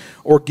house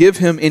or give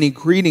him any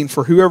greeting,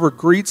 for whoever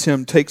greets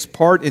him takes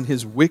part in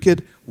his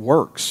wicked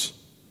works.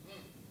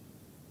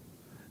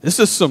 This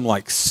is some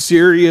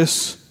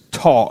serious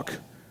talk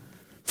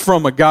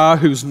from a guy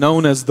who's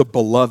known as the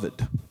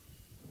beloved.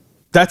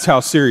 That's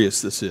how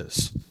serious this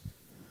is.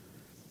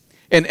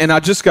 And I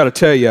just got to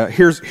tell you,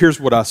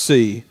 here's what I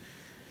see.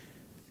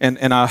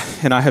 And I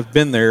have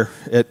been there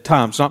at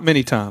times, not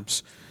many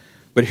times,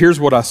 but here's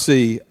what I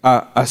see.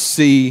 I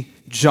see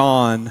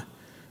John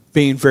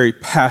being very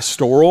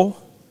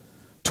pastoral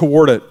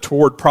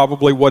toward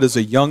probably what is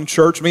a young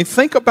church. I mean,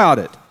 think about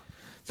it.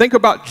 Think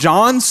about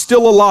John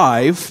still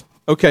alive.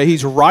 Okay,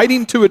 he's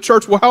writing to a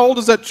church. Well, how old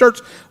is that church?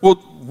 Well,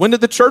 when did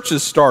the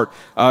churches start?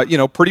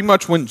 Pretty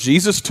much when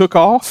Jesus took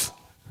off.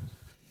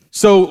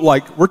 So,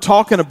 we're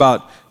talking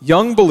about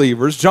young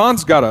believers.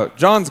 John's got a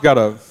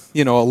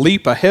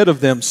leap ahead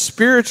of them,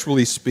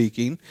 spiritually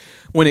speaking,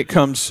 when it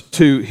comes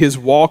to his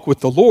walk with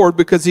the Lord,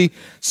 because he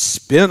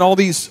spent all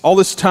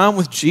this time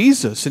with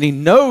Jesus, and he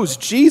knows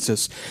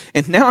Jesus.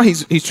 And now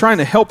he's trying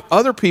to help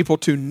other people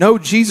to know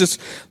Jesus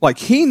like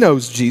he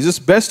knows Jesus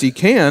best he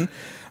can,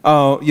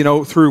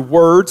 through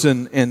words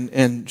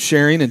and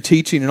sharing and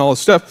teaching and all this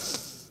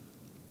stuff.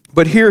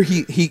 But here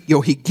he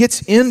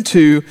gets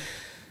into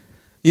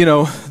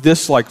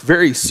this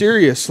very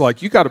serious,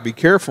 you got to be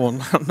careful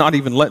and not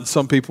even letting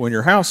some people in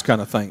your house kind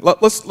of thing.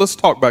 Let's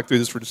talk back through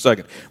this for just a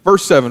second.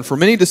 Verse 7, for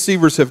many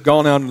deceivers have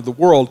gone out into the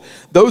world,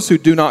 those who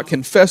do not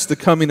confess the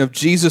coming of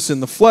Jesus in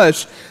the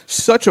flesh,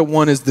 such a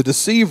one is the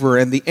deceiver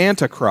and the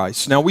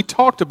Antichrist. Now, we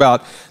talked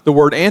about the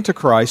word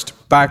Antichrist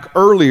back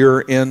earlier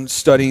in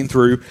studying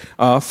through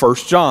 1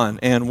 John.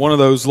 And one of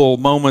those little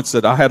moments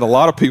that I had a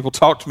lot of people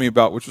talk to me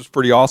about, which was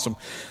pretty awesome,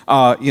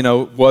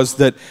 was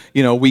that,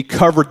 we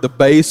covered the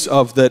base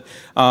of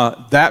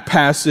that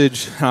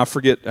passage. I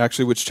forget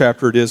actually which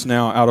chapter it is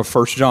now out of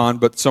 1 John,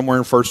 but somewhere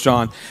in 1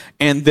 John.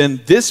 And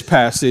then this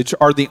passage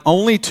are the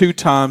only two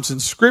times in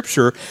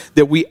Scripture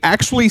that we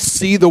actually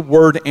see the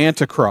word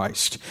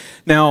Antichrist.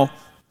 Now,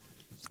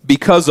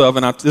 because of,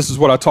 and this is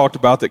what I talked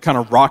about that kind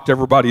of rocked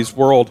everybody's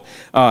world,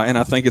 and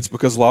I think it's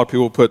because a lot of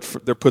people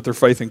put their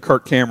faith in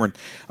Kirk Cameron.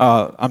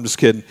 I'm just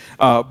kidding,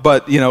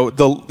 but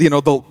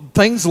the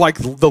things like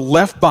the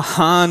Left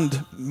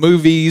Behind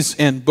movies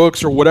and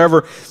books or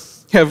whatever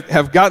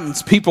have gotten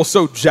people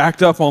so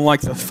jacked up on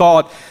the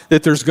thought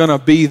that there's going to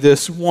be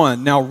this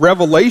one. Now,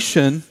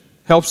 Revelation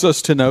helps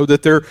us to know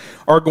that there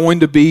are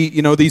going to be,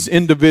 these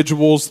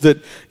individuals that,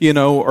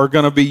 are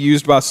going to be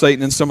used by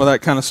Satan and some of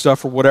that kind of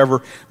stuff or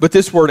whatever. But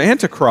this word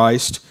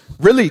Antichrist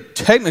really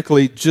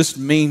technically just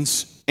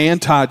means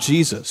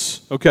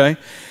anti-Jesus, okay?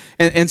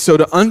 And so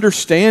to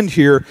understand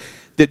here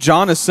that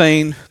John is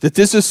saying that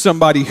this is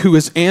somebody who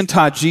is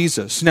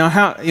anti-Jesus.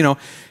 Now,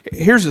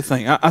 here's the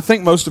thing. I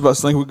think most of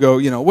us think we go,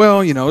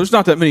 there's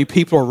not that many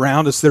people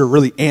around us that are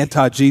really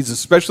anti-Jesus,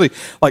 especially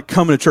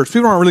coming to church.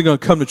 People aren't really going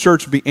to come to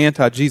church and be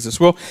anti-Jesus.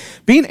 Well,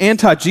 being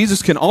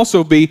anti-Jesus can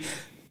also be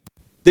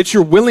that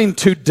you're willing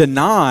to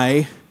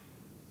deny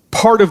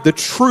part of the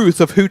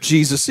truth of who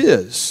Jesus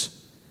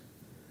is.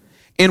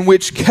 In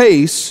which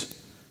case,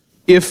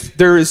 if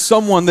there is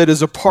someone that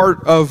is a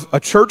part of a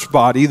church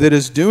body that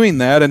is doing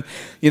that and,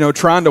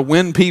 trying to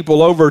win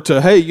people over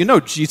to, hey,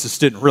 Jesus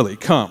didn't really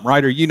come,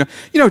 right? Or,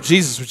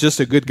 Jesus was just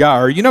a good guy.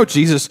 Or,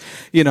 Jesus,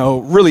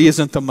 really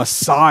isn't the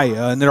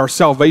Messiah and that our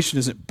salvation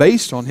isn't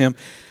based on him.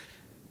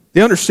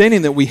 The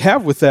understanding that we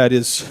have with that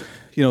is,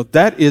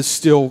 that is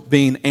still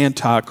being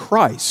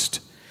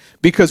anti-Christ.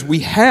 Because we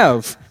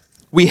have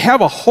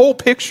a whole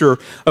picture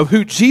of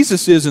who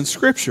Jesus is in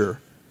Scripture.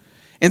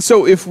 And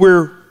so if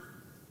we're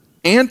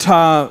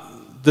anti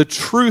the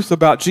truth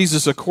about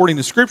Jesus according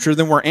to Scripture,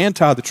 then we're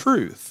anti the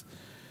truth.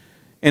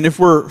 And if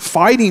we're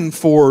fighting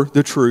for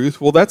the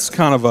truth, well, that's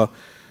kind of a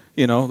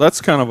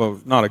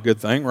not a good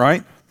thing,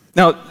 right?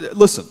 Now,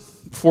 listen,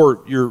 if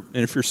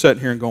you're sitting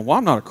here and going, well,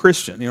 I'm not a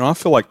Christian, I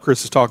feel like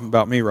Chris is talking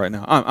about me right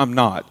now. I'm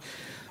not.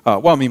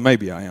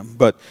 Maybe I am,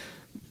 but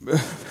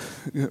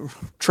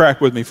track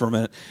with me for a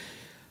minute.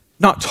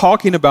 Not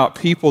talking about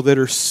people that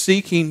are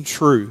seeking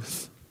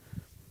truth.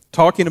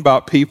 Talking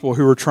about people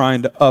who are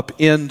trying to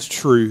upend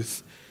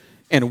truth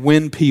and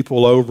win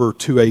people over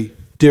to a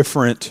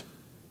different,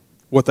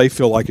 what they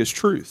feel like is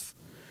truth.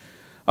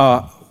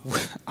 I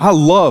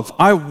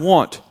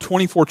want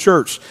 24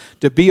 Church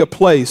to be a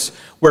place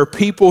where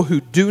people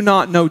who do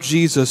not know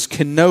Jesus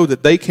can know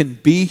that they can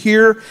be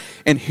here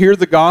and hear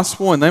the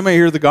gospel, and they may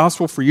hear the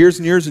gospel for years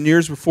and years and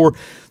years before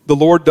the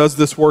Lord does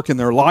this work in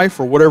their life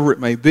or whatever it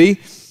may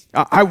be.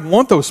 I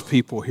want those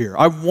people here.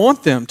 I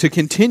want them to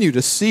continue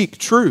to seek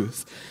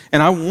truth.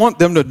 And I want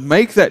them to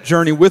make that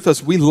journey with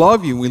us. We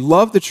love you. We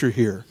love that you're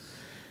here.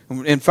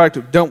 In fact,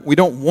 we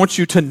don't want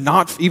you to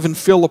not even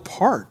feel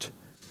apart.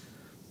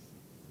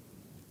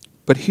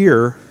 But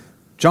here,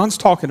 John's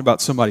talking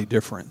about somebody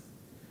different.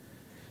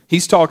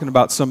 He's talking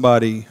about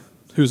somebody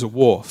who's a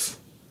wolf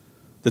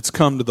that's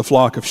come to the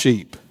flock of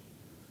sheep.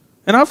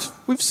 And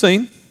we've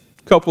seen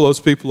a couple of those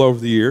people over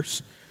the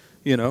years,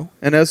 and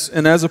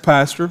as a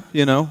pastor,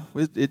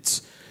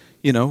 it's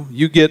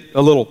you get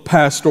a little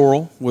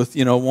pastoral with,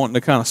 wanting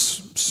to kind of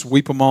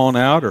sweep them on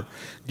out or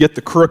get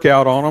the crook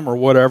out on them or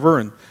whatever,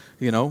 and,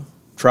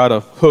 try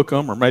to hook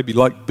them or maybe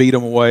like beat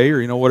them away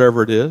or,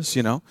 whatever it is,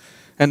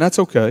 and that's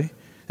okay.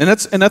 And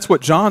that's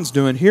what John's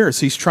doing here is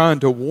he's trying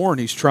to warn,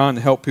 he's trying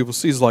to help people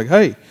see. He's like,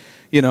 hey,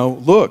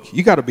 look,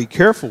 you got to be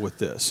careful with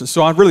this. And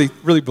so I really,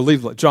 really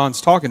believe what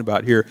John's talking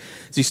about here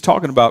is he's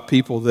talking about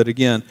people that,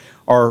 again,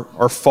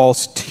 are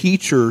false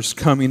teachers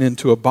coming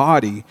into a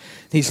body.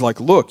 He's like,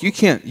 look, you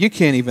can't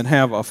even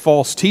have a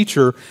false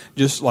teacher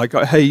just like,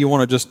 hey, you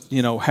want to just,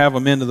 have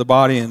them into the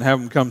body and have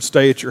them come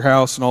stay at your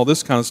house and all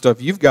this kind of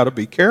stuff. You've got to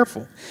be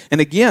careful.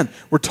 And again,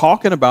 we're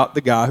talking about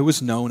the guy who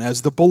was known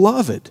as the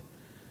Beloved.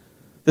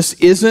 This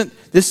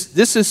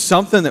is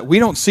something that we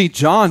don't see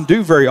John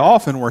do very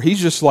often, where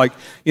he's just like,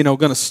 going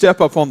to step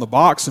up on the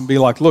box and be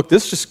like, look,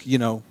 this just,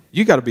 you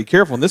got to be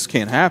careful and this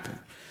can't happen,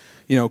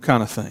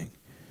 kind of thing.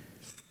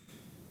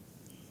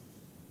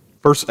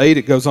 Verse 8,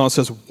 it goes on, it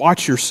says,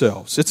 watch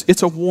yourselves.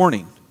 It's a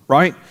warning,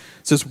 right?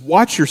 It says,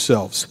 watch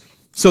yourselves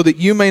so that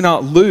you may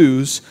not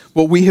lose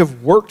what we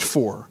have worked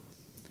for,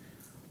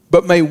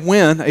 but may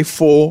win a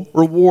full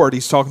reward.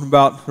 He's talking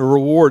about the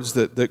rewards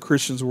that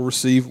Christians will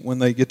receive when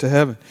they get to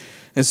heaven.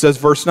 It says,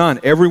 verse 9,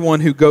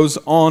 everyone who goes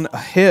on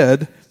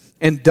ahead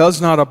and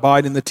does not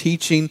abide in the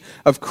teaching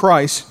of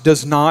Christ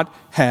does not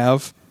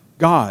have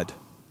God.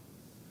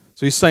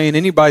 So he's saying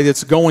anybody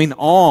that's going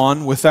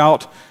on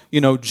without,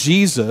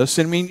 Jesus,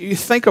 I mean, you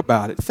think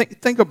about it.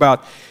 Think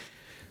about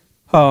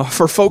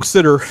for folks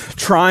that are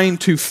trying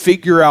to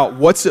figure out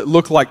what's it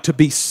look like to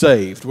be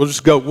saved. We'll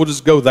just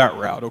go that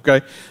route,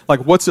 okay?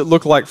 Like, what's it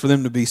look like for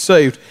them to be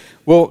saved?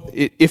 Well,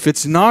 if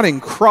it's not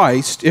in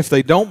Christ, if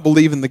they don't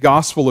believe in the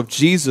gospel of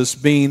Jesus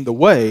being the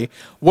way,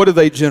 what do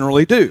they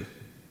generally do?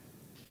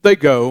 They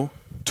go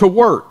to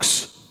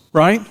works,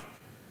 right?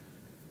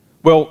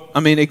 Well, I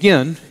mean,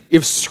 again,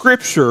 if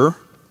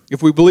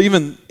we believe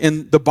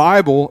in the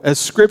Bible as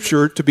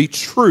Scripture to be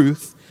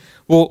truth,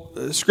 well,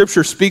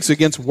 Scripture speaks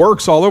against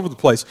works all over the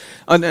place.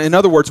 In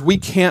other words, we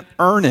can't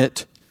earn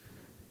it.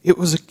 It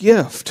was a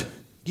gift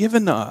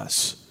given to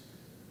us.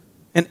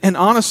 And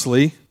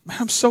honestly, man,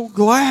 I'm so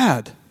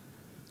glad.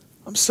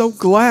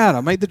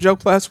 I made the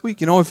joke last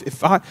week. If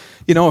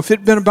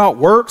it'd been about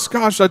works,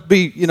 gosh, I'll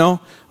be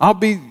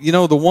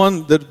the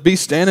one that'd be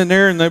standing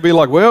there and they'd be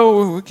like,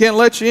 well, we can't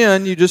let you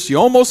in. You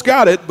almost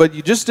got it, but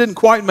you just didn't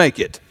quite make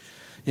it.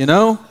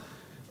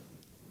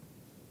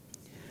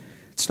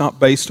 It's not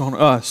based on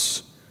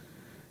us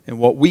and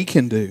what we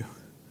can do.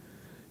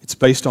 It's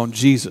based on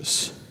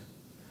Jesus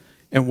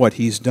and what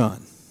He's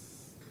done.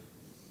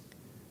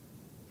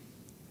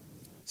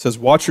 It says,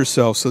 watch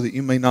yourselves so that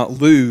you may not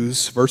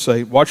lose, verse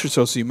 8, watch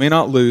yourselves so you may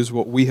not lose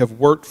what we have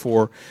worked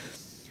for,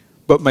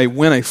 but may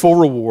win a full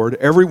reward.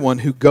 Everyone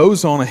who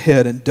goes on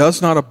ahead and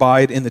does not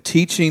abide in the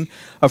teaching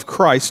of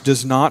Christ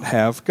does not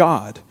have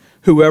God.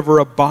 Whoever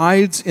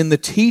abides in the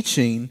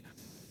teaching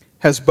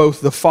has both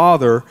the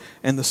Father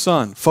and the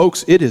Son.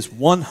 Folks, it is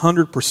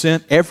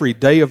 100% every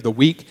day of the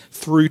week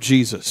through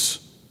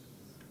Jesus.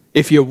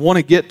 If you want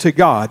to get to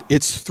God,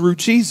 it's through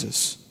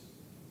Jesus.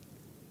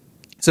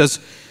 It says,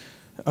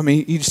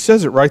 he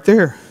says it right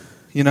there,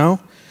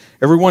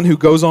 Everyone who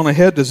goes on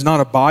ahead does not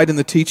abide in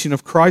the teaching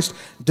of Christ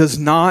does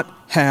not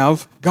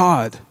have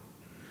God.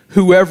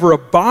 Whoever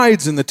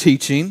abides in the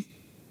teaching,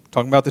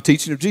 talking about the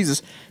teaching of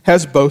Jesus,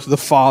 has both the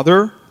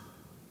Father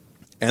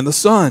and the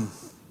Son.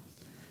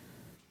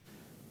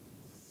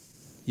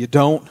 You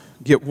don't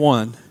get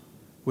one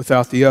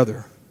without the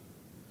other.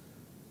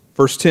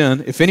 Verse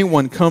 10, if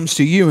anyone comes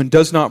to you and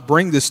does not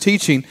bring this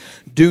teaching,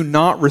 do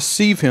not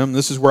receive him.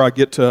 This is where I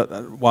get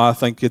to why I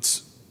think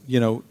it's,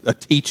 a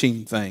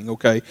teaching thing,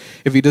 okay?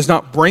 If he does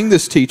not bring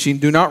this teaching,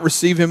 do not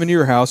receive him into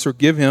your house or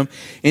give him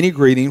any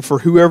greeting, for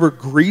whoever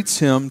greets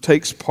him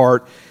takes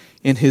part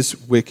in his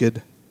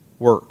wicked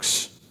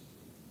works.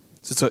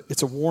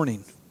 It's a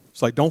warning.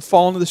 It's like, don't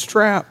fall into this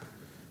trap.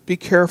 Be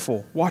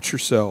careful. Watch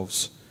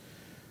yourselves.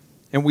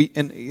 And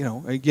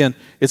again,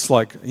 it's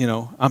like,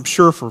 I'm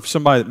sure for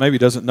somebody that maybe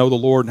doesn't know the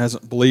Lord and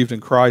hasn't believed in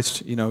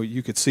Christ,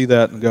 you could see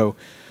that and go,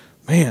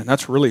 man,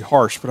 that's really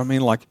harsh. But I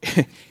mean,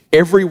 like,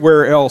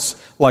 everywhere else,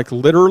 like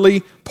literally,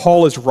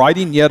 Paul is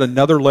writing yet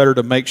another letter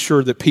to make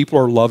sure that people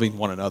are loving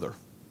one another.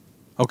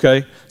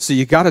 Okay? So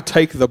you got to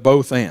take the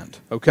both and,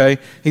 okay?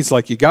 He's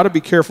like, you got to be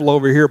careful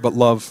over here, but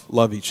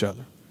love each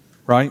other,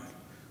 right?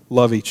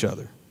 Love each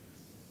other.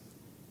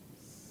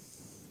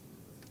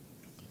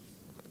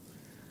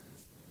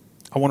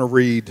 I want to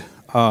read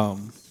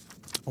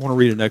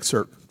an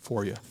excerpt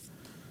for you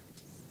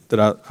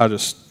that it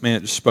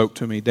just spoke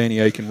to me. Danny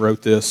Aiken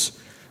wrote this.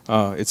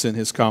 It's in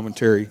his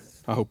commentary.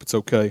 I hope it's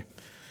okay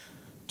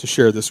to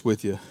share this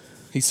with you.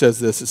 He says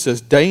this. It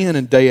says, day in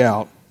and day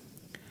out,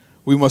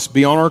 we must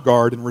be on our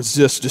guard and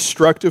resist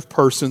destructive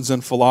persons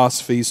and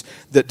philosophies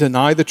that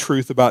deny the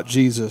truth about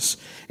Jesus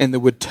and that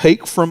would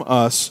take from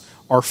us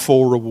our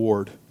full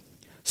reward.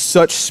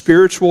 Such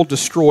spiritual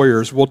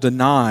destroyers will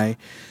deny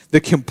the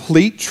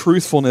complete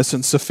truthfulness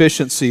and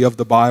sufficiency of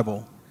the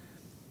Bible.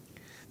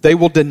 They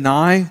will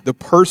deny the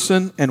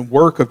person and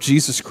work of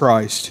Jesus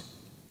Christ,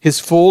 His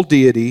full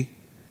deity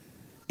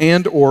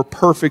and or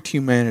perfect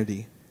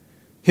humanity,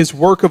 His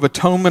work of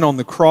atonement on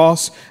the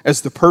cross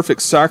as the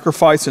perfect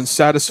sacrifice and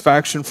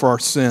satisfaction for our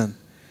sin.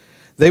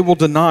 They will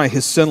deny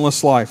His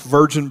sinless life,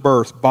 virgin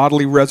birth,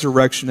 bodily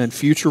resurrection, and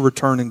future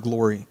return in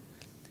glory.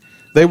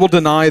 They will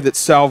deny that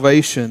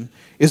salvation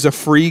is a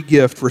free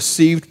gift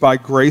received by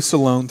grace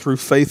alone, through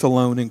faith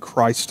alone, in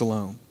Christ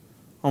alone.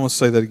 I want to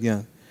say that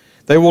again.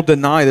 They will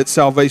deny that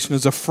salvation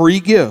is a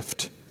free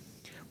gift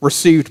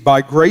received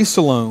by grace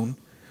alone,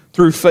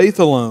 through faith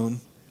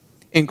alone,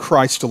 in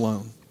Christ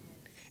alone.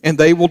 And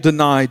they will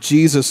deny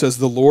Jesus as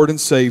the Lord and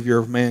Savior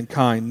of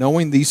mankind.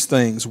 Knowing these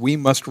things, we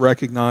must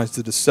recognize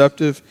the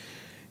deceptive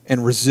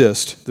and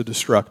resist the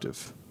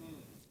destructive.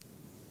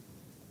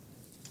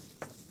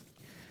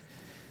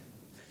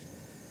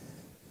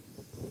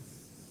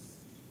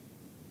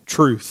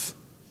 Truth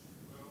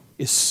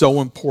is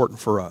so important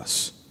for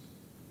us.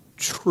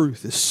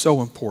 Truth is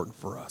so important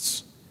for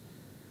us.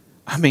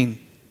 I mean,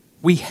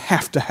 we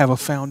have to have a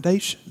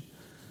foundation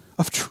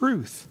of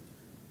truth.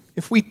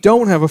 If we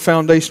don't have a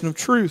foundation of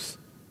truth,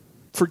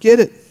 forget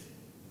it.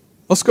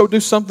 Let's go do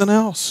something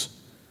else.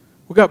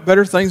 We've got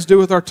better things to do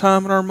with our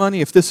time and our money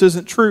if this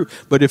isn't true.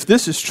 But if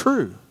this is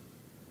true,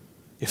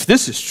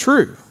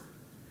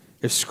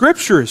 if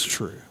Scripture is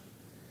true,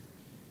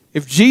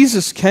 if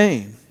Jesus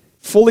came,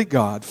 fully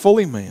God,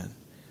 fully man,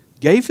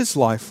 gave His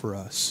life for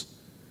us,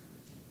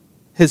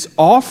 His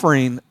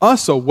offering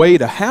us a way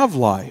to have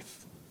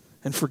life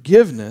and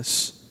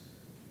forgiveness,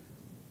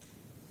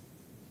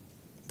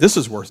 this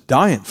is worth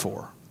dying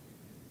for.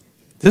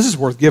 This is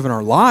worth giving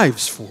our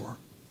lives for.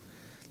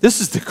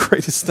 This is the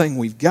greatest thing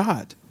we've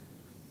got.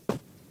 I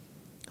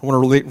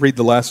want to read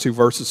the last two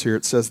verses here.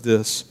 It says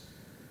this,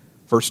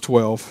 verse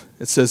 12.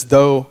 It says,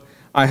 "Though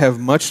I have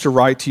much to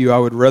write to you, I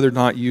would rather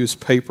not use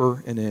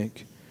paper and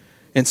ink.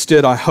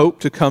 Instead, I hope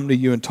to come to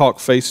you and talk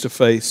face to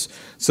face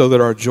so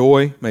that our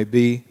joy may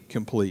be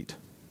complete."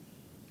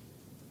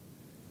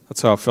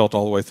 That's how I felt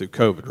all the way through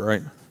COVID,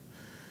 right?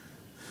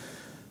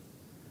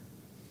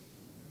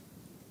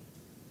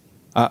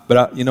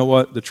 You know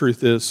what? The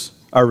truth is,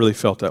 I really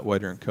felt that way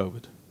during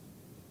COVID.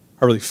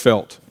 I really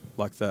felt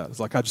like that. It's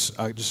like I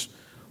just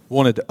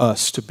wanted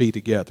us to be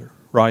together,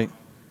 right?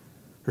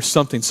 There's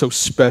something so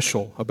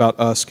special about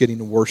us getting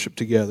to worship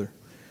together.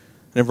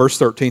 And in verse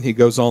 13, he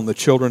goes on, "The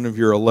children of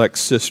your elect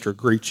sister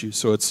greet you."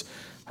 So it's,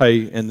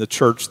 hey, and the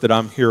church that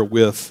I'm here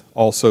with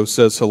also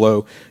says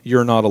hello.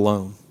 You're not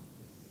alone.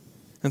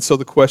 And so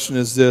the question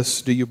is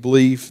this: do you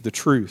believe the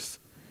truth?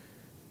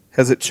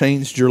 Has it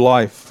changed your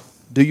life?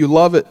 Do you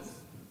love it?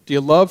 Do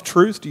you love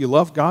truth? Do you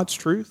love God's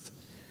truth?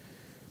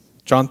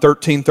 John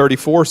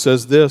 13:34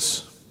 says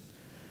this.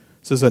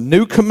 It says, "A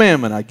new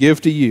commandment I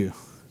give to you,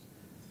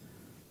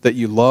 that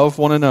you love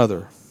one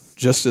another,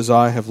 just as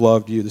I have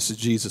loved you." This is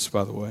Jesus,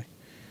 by the way.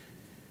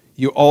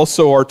 "You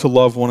also are to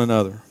love one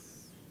another.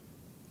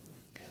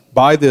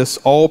 By this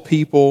all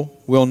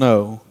people will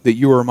know that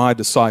you are my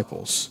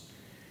disciples,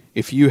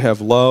 if you have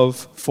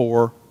love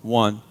for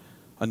one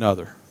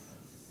another."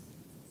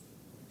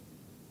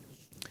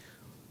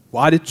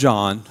 Why did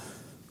John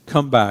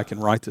come back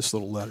and write this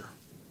little letter?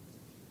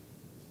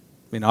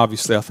 I mean,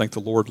 obviously, I think the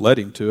Lord led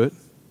him to it.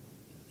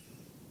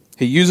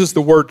 He uses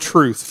the word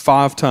truth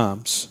 5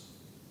 times.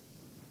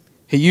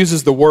 He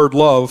uses the word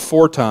love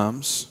 4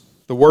 times.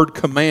 The word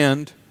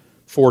command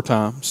 4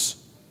 times.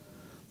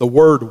 The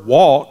word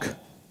walk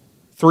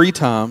 3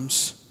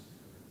 times.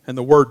 And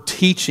the word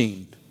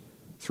teaching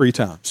 3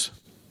 times.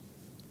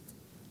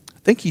 I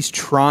think he's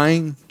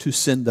trying to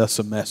send us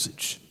a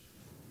message.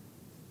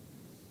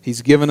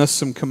 He's given us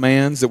some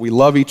commands that we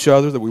love each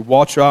other, that we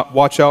watch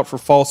out for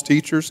false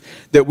teachers,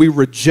 that we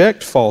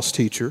reject false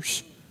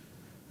teachers,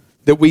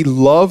 that we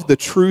love the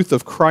truth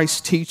of Christ's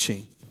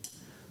teaching,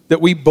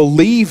 that we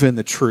believe in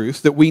the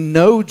truth, that we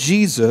know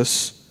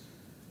Jesus,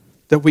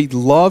 that we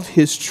love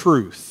His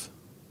truth.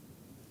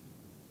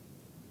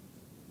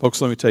 Folks,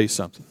 let me tell you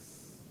something.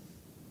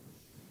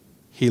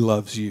 He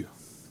loves you.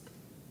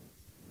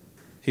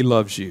 He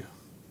loves you.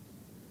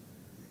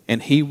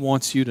 And He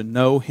wants you to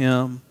know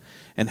Him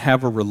and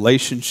have a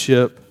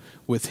relationship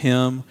with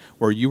Him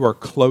where you are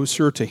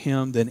closer to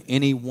Him than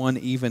any one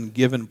even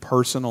given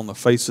person on the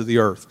face of the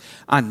earth.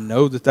 I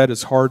know that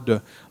is hard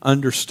to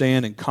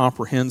understand and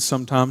comprehend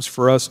sometimes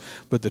for us,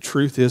 but the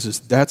truth is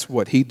that's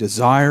what He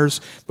desires,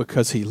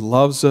 because He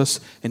loves us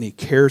and He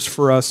cares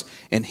for us,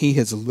 and He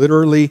has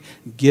literally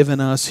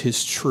given us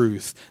His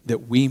truth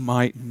that we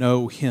might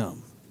know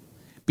Him,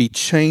 be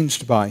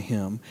changed by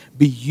Him,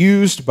 be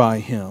used by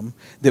Him,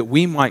 that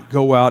we might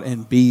go out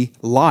and be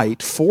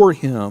light for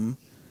Him,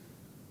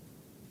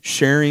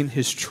 sharing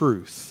His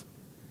truth,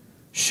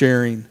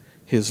 sharing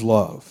His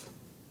love.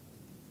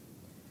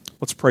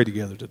 Let's pray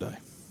together today.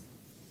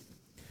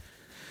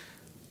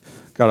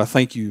 God, I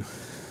thank You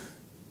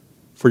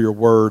for Your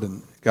word,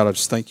 and God, I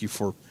just thank You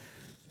for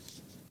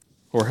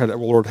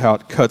Lord, how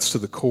it cuts to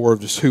the core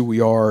of just who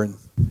we are and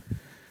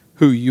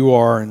who you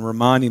are, and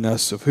reminding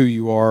us of who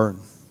you are and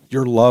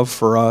your love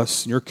for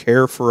us and your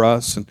care for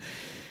us.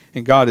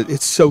 And God,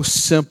 it's so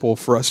simple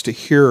for us to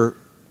hear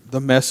the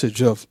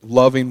message of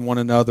loving one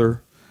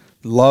another,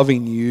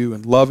 loving you,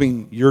 and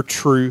loving your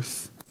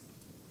truth.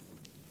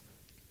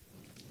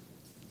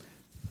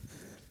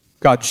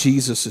 God,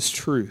 Jesus is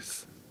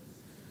truth.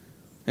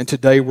 And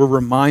today we're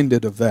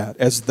reminded of that,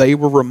 as they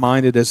were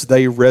reminded as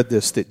they read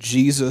this, that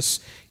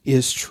Jesus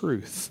is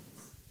truth.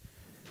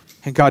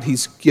 And God,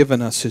 He's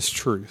given us His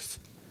truth.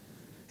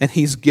 And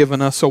He's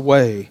given us a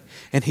way.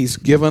 And He's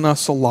given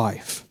us a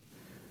life.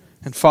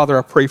 And Father,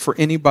 I pray for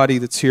anybody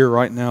that's here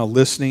right now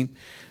listening,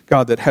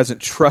 God, that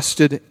hasn't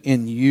trusted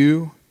in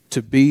you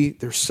to be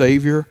their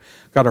Savior.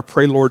 God, I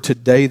pray, Lord,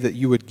 today that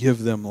you would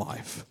give them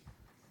life.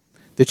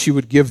 That you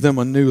would give them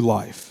a new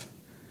life.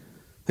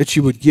 That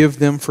you would give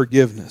them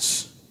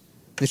forgiveness.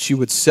 That you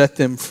would set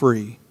them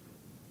free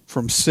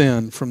from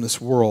sin, from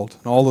this world,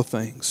 and all the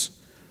things.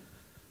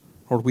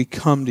 Lord, we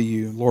come to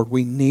you. Lord,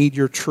 we need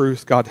your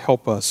truth. God,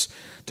 help us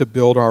to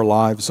build our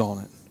lives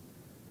on it.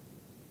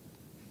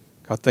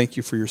 God, thank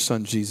you for your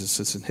Son, Jesus.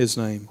 It's in His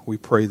name we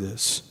pray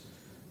this.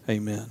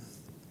 Amen.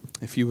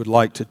 If you would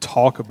like to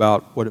talk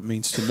about what it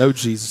means to know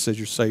Jesus as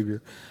your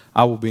Savior,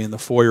 I will be in the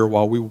foyer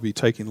while we will be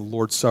taking the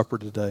Lord's Supper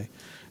today,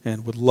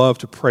 and would love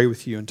to pray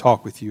with you and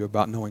talk with you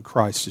about knowing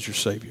Christ as your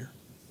Savior.